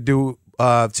that they could do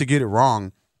to get it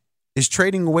wrong is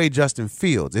trading away Justin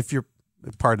Fields, if you're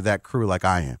part of that crew like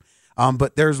I am.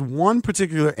 But there's one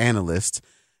particular analyst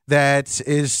that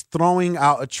is throwing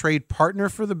out a trade partner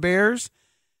for the Bears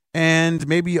and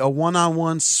maybe a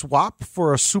one-on-one swap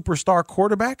for a superstar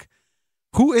quarterback.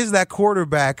 Who is that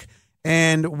quarterback,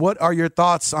 and what are your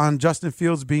thoughts on Justin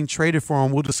Fields being traded for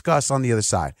him? We'll discuss on the other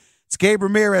side. It's Gabe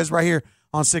Ramirez right here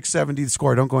on 670 The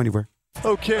Score. Don't go anywhere.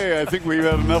 Okay, I think we've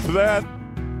had enough of that.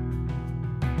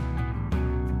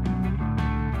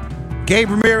 Gabe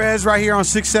Ramirez right here on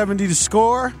 670 The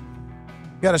Score.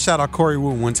 Got to shout out Corey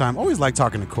Wooten one time. Always like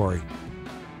talking to Corey.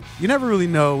 You never really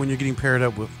know when you're getting paired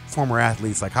up with former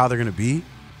athletes, like how they're going to be,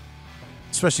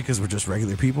 especially because we're just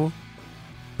regular people.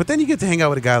 But then you get to hang out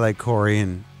with a guy like Corey,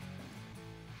 and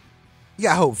you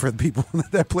got hope for the people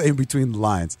that play in between the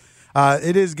lines.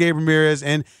 It is Gabe Ramirez,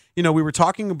 and we were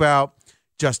talking about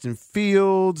Justin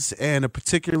Fields and a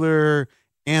particular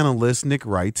analyst, Nick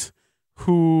Wright,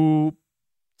 who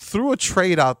threw a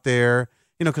trade out there,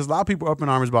 because a lot of people are up in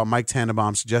arms about Mike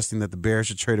Tannenbaum suggesting that the Bears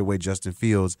should trade away Justin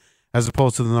Fields as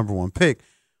opposed to the number 1 pick.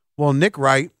 Well, Nick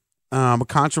Wright, a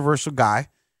controversial guy,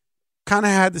 kind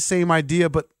of had the same idea,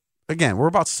 but again, we're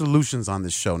about solutions on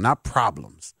this show, not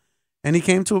problems. And he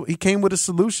came with a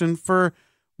solution for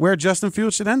where Justin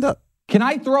Fields should end up. Can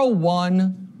I throw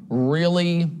one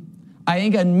really? I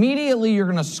think immediately you're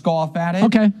going to scoff at it.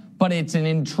 Okay. But it's an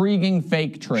intriguing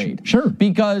fake trade. Sure.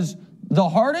 Because the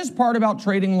hardest part about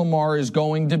trading Lamar is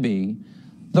going to be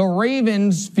the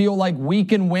Ravens feel like we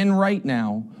can win right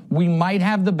now. We might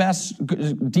have the best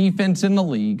defense in the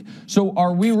league. So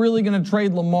are we really going to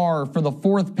trade Lamar for the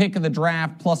 4th pick of the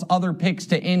draft plus other picks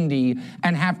to Indy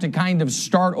and have to kind of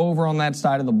start over on that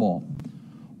side of the ball?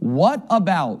 What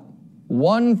about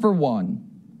 1-for-1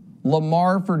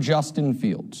 Lamar for Justin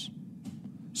Fields?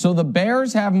 So the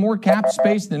Bears have more cap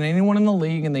space than anyone in the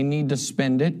league, and they need to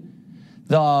spend it.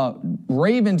 The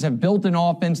Ravens have built an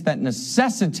offense that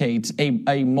necessitates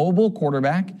a mobile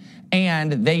quarterback,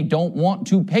 and they don't want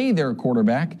to pay their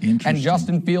quarterback. And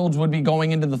Justin Fields would be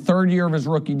going into the 3rd year of his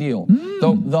rookie deal.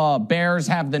 The Bears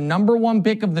have the number 1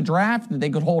 pick of the draft that they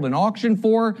could hold an auction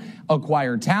for,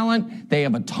 acquire talent. They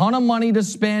have a ton of money to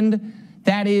spend.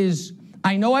 That is,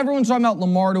 I know everyone's talking about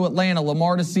Lamar to Atlanta,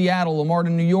 Lamar to Seattle, Lamar to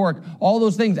New York, all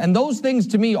those things. And those things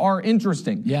to me are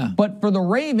interesting. Yeah. But for the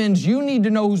Ravens, you need to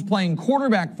know who's playing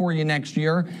quarterback for you next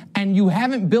year. And you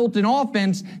haven't built an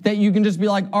offense that you can just be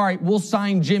like, all right, we'll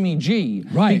sign Jimmy G.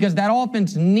 Right. Because that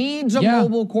offense needs a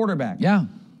mobile quarterback. Yeah.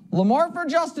 Lamar for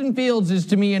Justin Fields is,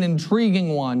 to me, an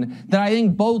intriguing one that I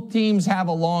think both teams have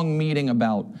a long meeting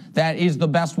about. That is the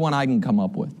best one I can come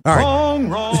up with. All right. Wrong,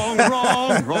 wrong,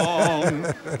 wrong, wrong.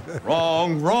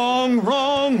 Wrong, wrong,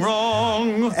 wrong,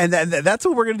 wrong. And that's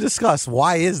what we're going to discuss.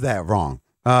 Why is that wrong?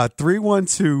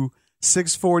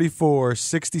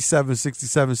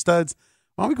 312-644-6767 studs.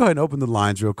 Why don't we go ahead and open the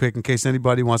lines real quick in case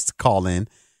anybody wants to call in.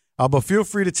 But feel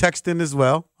free to text in as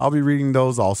well. I'll be reading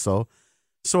those also.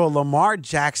 So a Lamar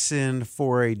Jackson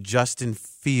for a Justin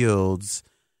Fields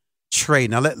trade.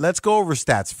 Now, let's go over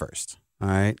stats first. All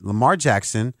right. Lamar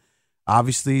Jackson,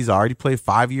 obviously, he's already played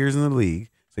 5 years in the league,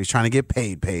 so he's trying to get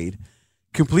paid.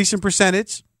 Completion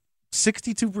percentage,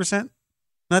 62%.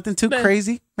 Nothing too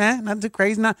crazy, man. Nothing too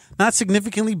crazy. Not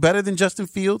significantly better than Justin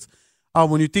Fields.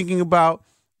 When you're thinking about,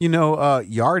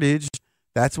 yardage,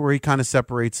 That's where he kind of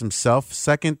separates himself.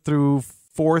 Second through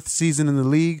fourth season in the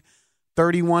league,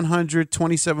 3,100,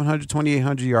 2,700,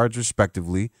 2,800 yards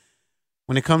respectively.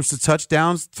 When it comes to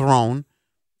touchdowns thrown,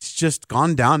 it's just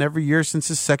gone down every year since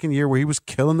his second year where he was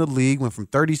killing the league, went from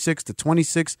 36 to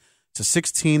 26 to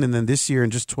 16, and then this year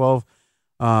in just 12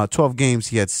 games,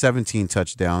 he had 17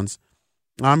 touchdowns.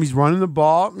 He's running the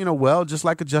ball, well, just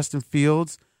like a Justin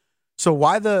Fields. So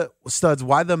why the studs?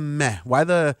 Why the meh? Why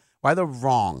the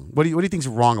wrong? What do you think is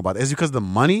wrong about it? Is it because of the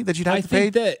money that you'd have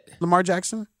to pay Lamar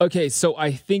Jackson? Okay, so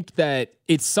I think that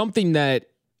it's something that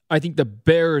I think the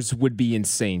Bears would be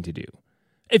insane to do.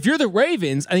 If you're the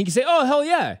Ravens, I think you say, oh, hell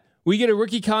yeah. We get a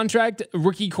rookie contract,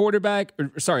 a quarterback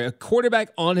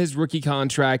on his rookie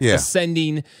contract,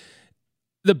 ascending.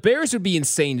 The Bears would be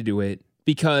insane to do it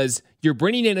because you're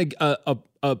bringing in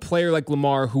a player like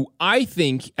Lamar who I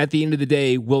think at the end of the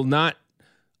day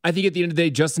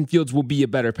Justin Fields will be a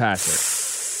better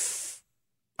passer.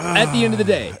 At the end of the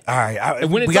day. All right.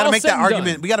 We got to make that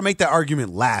argument. We got to make that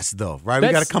argument last though, right? We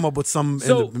got to come up with some.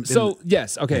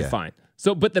 Yes. Okay, fine.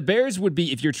 So, but the Bears would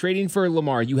be, if you're trading for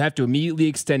Lamar, you have to immediately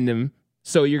extend him.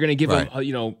 So you're going to give him,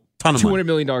 $200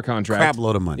 million contract. Crap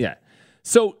load of money. Yeah.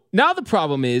 So now the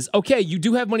problem is, okay, you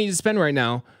do have money to spend right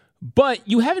now, but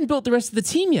you haven't built the rest of the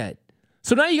team yet.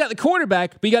 So now you got the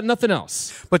quarterback, but you got nothing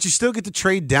else. But you still get to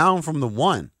trade down from the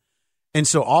one. And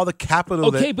so all the capital.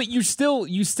 Okay, but you still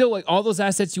like all those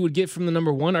assets you would get from the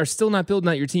number one are still not building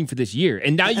out your team for this year.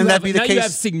 And now you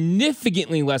have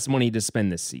significantly less money to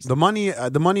spend this season. The money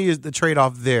is the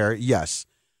trade-off there, yes.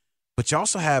 But you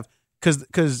also have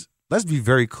because let's be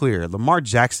very clear, Lamar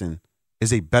Jackson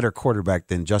is a better quarterback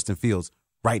than Justin Fields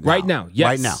right now. Right now, yes.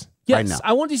 Right now. Yes, right now.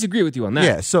 I won't disagree with you on that.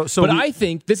 Yeah, I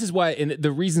think this is why, and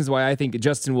the reasons why I think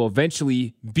Justin will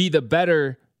eventually be the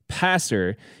better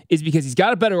passer is because he's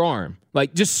got a better arm.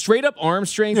 Like just straight up arm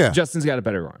strength, Justin's got a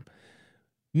better arm.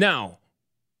 Now,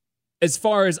 as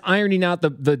far as ironing out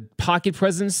the pocket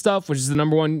presence stuff, which is the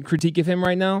number one critique of him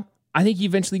right now, I think he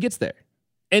eventually gets there.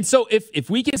 And so if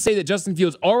we can say that Justin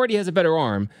Fields already has a better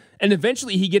arm and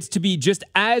eventually he gets to be just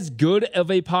as good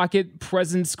of a pocket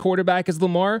presence quarterback as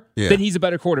Lamar, then he's a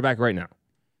better quarterback right now.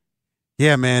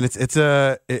 Yeah, man, it's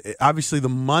obviously the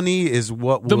money is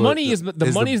what the money is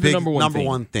the number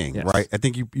one thing, yes. Right? I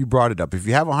think you brought it up. If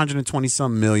you have 120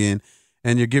 some million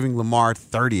and you're giving Lamar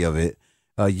 30 of it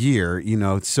a year,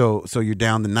 so you're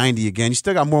down to 90 again. You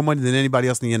still got more money than anybody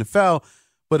else in the NFL,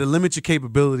 but it limits your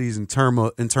capabilities in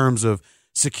terms of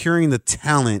securing the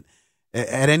talent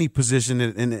at any position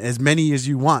and as many as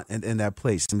you want in that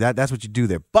place, and that's what you do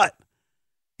there. But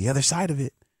the other side of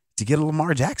it, to get a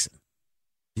Lamar Jackson.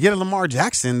 You get a Lamar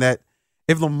Jackson that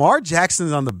if Lamar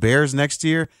Jackson's on the Bears next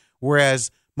year,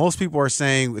 whereas most people are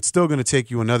saying it's still going to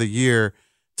take you another year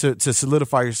to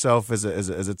solidify yourself as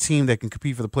a team that can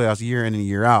compete for the playoffs year in and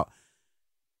year out,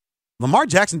 Lamar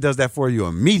Jackson does that for you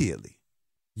immediately.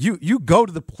 You go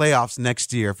to the playoffs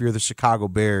next year if you're the Chicago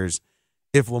Bears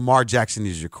if Lamar Jackson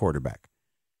is your quarterback.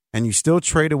 And you still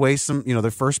trade away some,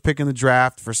 their first pick in the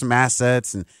draft for some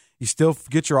assets, and you still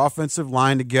get your offensive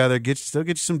line together, still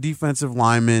get you some defensive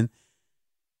linemen.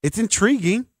 It's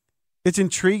intriguing.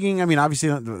 I mean,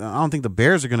 obviously, I don't think the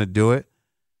Bears are going to do it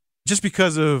just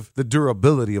because of the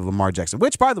durability of Lamar Jackson,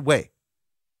 which, by the way,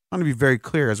 I want to be very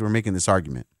clear as we're making this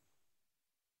argument.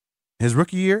 His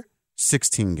rookie year,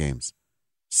 16 games.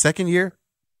 Second year,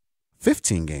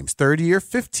 15 games. Third year,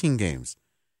 15 games.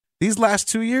 These last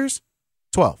 2 years,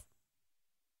 12.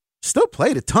 Still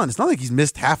played a ton. It's not like he's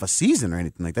missed half a season or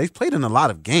anything like that. He's played in a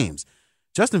lot of games.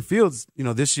 Justin Fields,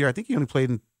 this year, I think he only played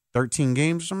in 13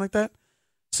 games or something like that.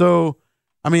 So,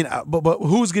 I mean, but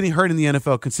who's getting hurt in the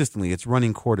NFL consistently? It's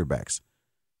running quarterbacks.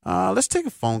 Let's take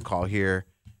a phone call here.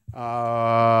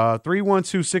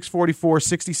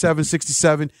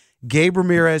 312-644-6767. Gabe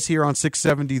Ramirez here on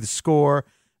 670 The Score.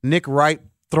 Nick Wright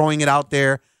throwing it out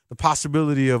there. The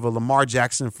possibility of a Lamar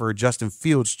Jackson for Justin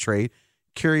Fields trade.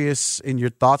 Curious in your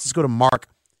thoughts. Let's go to Mark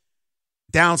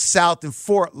down south in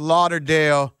Fort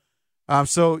Lauderdale.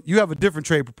 So you have a different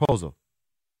trade proposal.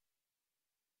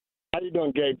 How you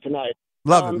doing, Gabe, tonight?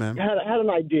 Love it, man. Had an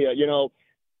idea.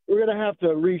 We're going to have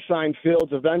to re-sign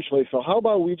Fields eventually. So how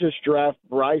about we just draft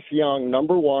Bryce Young,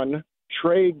 number 1,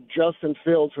 trade Justin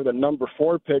Fields for the number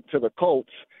 4 pick to the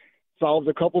Colts, solves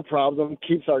a couple problems,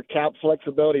 keeps our cap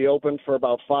flexibility open for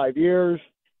about 5 years.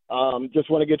 Just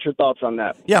want to get your thoughts on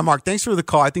that. Yeah, Mark, thanks for the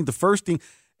call. I think the first thing,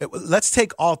 let's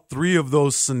take all 3 of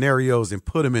those scenarios and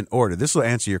put them in order. This will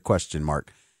answer your question,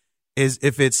 Mark. Is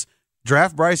if it's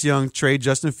draft Bryce Young, trade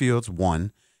Justin Fields,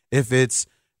 1. If it's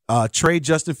trade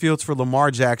Justin Fields for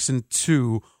Lamar Jackson,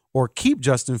 2, or keep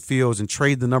Justin Fields and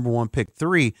trade the number 1 pick,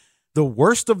 3. The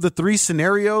worst of the 3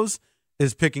 scenarios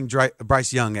is picking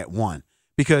Bryce Young at 1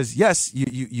 because yes,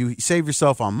 you save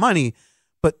yourself on money,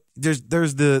 but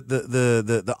there's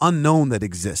the unknown that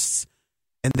exists,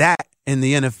 and that in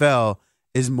the NFL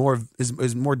is more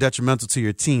detrimental to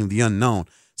your team, the unknown.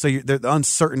 So the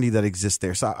uncertainty that exists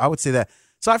there. So I would say that.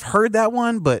 So I've heard that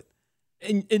one, but.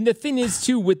 And the thing is,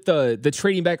 too, with the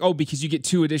trading back, because you get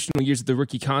 2 additional years of the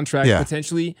rookie contract,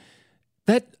 potentially,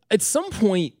 that at some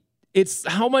point, it's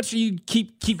how much you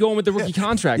keep going with the rookie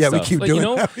contract stuff. We keep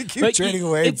doing that. We keep trading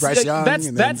away Bryce Young.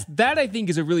 That I think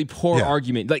is a really poor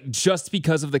argument, just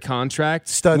because of the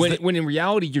contract. When in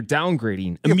reality, you're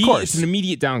downgrading. It's an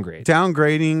immediate downgrade.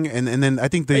 Downgrading, and then I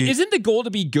think isn't the goal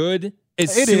to be good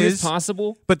as soon as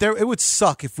possible? But it would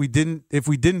suck if we didn't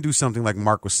do something like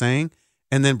Mark was saying.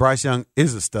 And then Bryce Young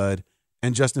is a stud,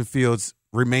 and Justin Fields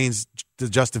remains the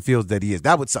Justin Fields that he is.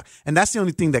 That would suck, and that's the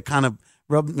only thing that kind of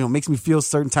makes me feel a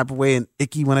certain type of way and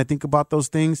icky when I think about those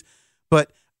things.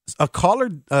 But a caller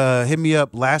hit me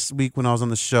up last week when I was on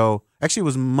the show. Actually, it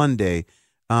was Monday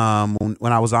when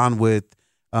I was on with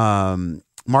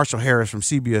Marshall Harris from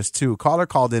CBS 2. A caller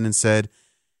called in and said,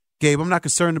 "Gabe, I'm not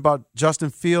concerned about Justin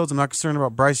Fields. I'm not concerned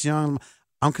about Bryce Young.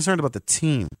 I'm concerned about the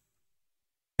team."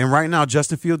 And right now,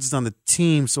 Justin Fields is on the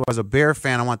team, so as a Bear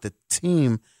fan, I want the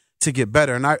team to get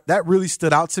better. And that really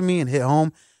stood out to me and hit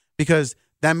home because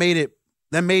that made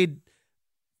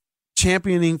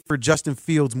championing for Justin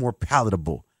Fields more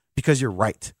palatable. Because you're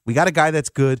right, we got a guy that's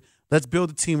good. Let's build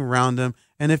a team around him.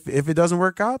 And if it doesn't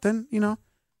work out, then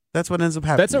that's what ends up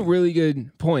happening. That's a really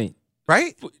good point,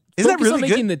 right? Isn't that really on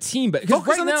good? Making the team, but focus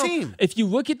right on now, the team. If you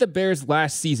look at the Bears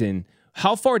last season.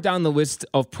 How far down the list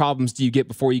of problems do you get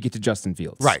before you get to Justin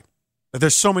Fields? Right.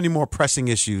 There's so many more pressing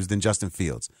issues than Justin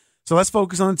Fields. So let's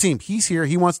focus on the team. He's here.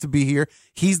 He wants to be here.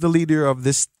 He's the leader of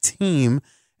this team.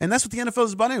 And that's what the NFL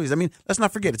is about anyways. I mean, let's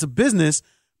not forget, it's a business,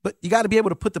 but you got to be able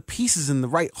to put the pieces in the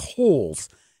right holes.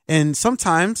 And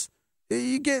sometimes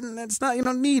you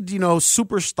don't need,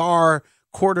 superstar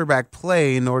quarterback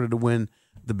play in order to win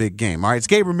the big game. All right, it's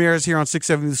Gabe Ramirez here on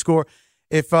 670 The Score.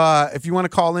 If you want to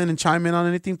call in and chime in on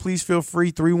anything, please feel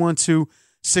free,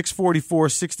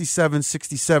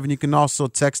 312-644-6767. You can also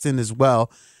text in as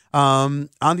well. On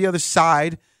the other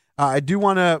side, I do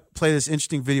want to play this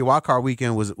interesting video. Wild Card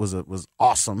Weekend was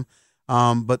awesome,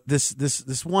 but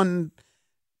this one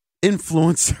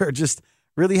influencer just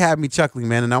really had me chuckling,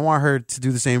 man, and I want her to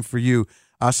do the same for you.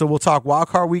 So we'll talk Wild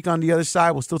Card Week on the other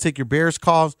side. We'll still take your Bears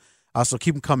calls, so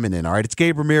keep them coming in, all right? It's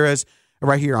Gabe Ramirez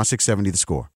right here on 670 The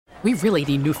Score. We really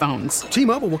need new phones.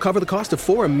 T-Mobile will cover the cost of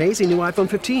 4 amazing new iPhone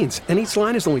 15s, and each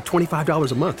line is only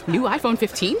 $25 a month. New iPhone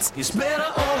 15s? It's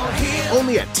better over here.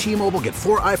 Only at T-Mobile, get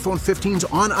 4 iPhone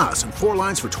 15s on us and 4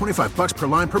 lines for $25 per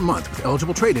line per month with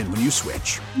eligible trade-in when you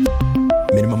switch.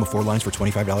 Minimum of 4 lines for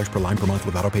 $25 per line per month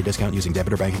with autopay discount using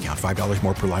debit or bank account. $5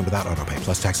 more per line without autopay,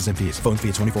 plus taxes and fees. Phone fee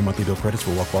at 24 monthly bill credits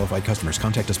for well-qualified customers.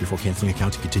 Contact us before canceling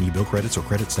account to continue bill credits or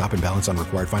credit stop and balance on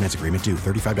required finance agreement due.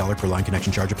 $35 per line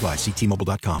connection charge applies. See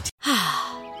T-Mobile.com.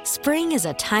 Spring is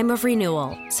a time of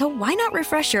renewal, so why not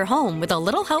refresh your home with a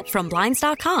little help from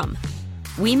Blinds.com?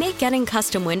 We make getting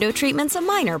custom window treatments a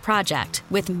minor project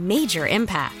with major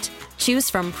impact. Choose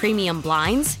from premium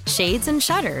blinds, shades, and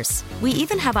shutters. We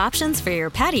even have options for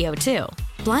your patio, too.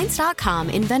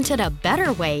 Blinds.com invented a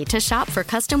better way to shop for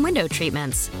custom window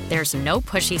treatments. There's no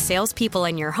pushy salespeople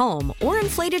in your home or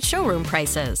inflated showroom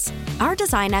prices. Our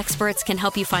design experts can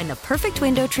help you find the perfect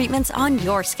window treatments on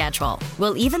your schedule.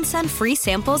 We'll even send free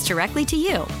samples directly to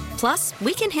you. Plus,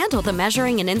 we can handle the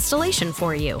measuring and installation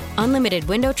for you. Unlimited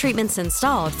window treatments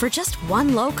installed for just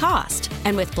one low cost.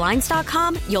 And with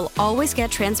Blinds.com, you'll always get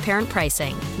transparent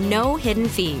pricing. No hidden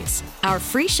fees. Our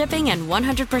free shipping and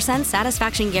 100%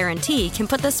 satisfaction guarantee can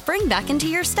put the spring back into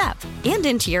your step and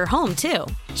into your home, too.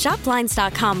 Shop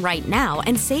Blinds.com right now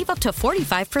and save up to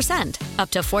 45%.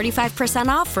 Up to 45%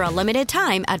 off for a limited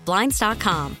time at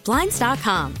Blinds.com.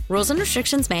 Blinds.com. Rules and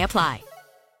restrictions may apply.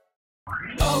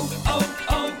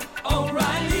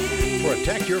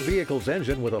 Protect your vehicle's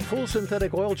engine with a full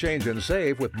synthetic oil change and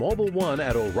save with Mobil 1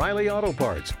 at O'Reilly Auto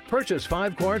Parts. Purchase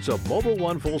 5 quarts of Mobil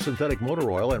 1 full synthetic motor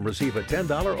oil and receive a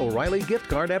 $10 O'Reilly gift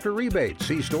card after rebate.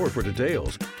 See store for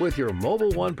details. With your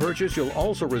Mobil 1 purchase, you'll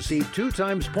also receive 2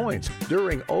 times points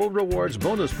during O Rewards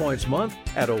Bonus Points Month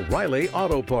at O'Reilly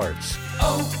Auto Parts.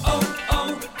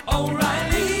 O'Reilly.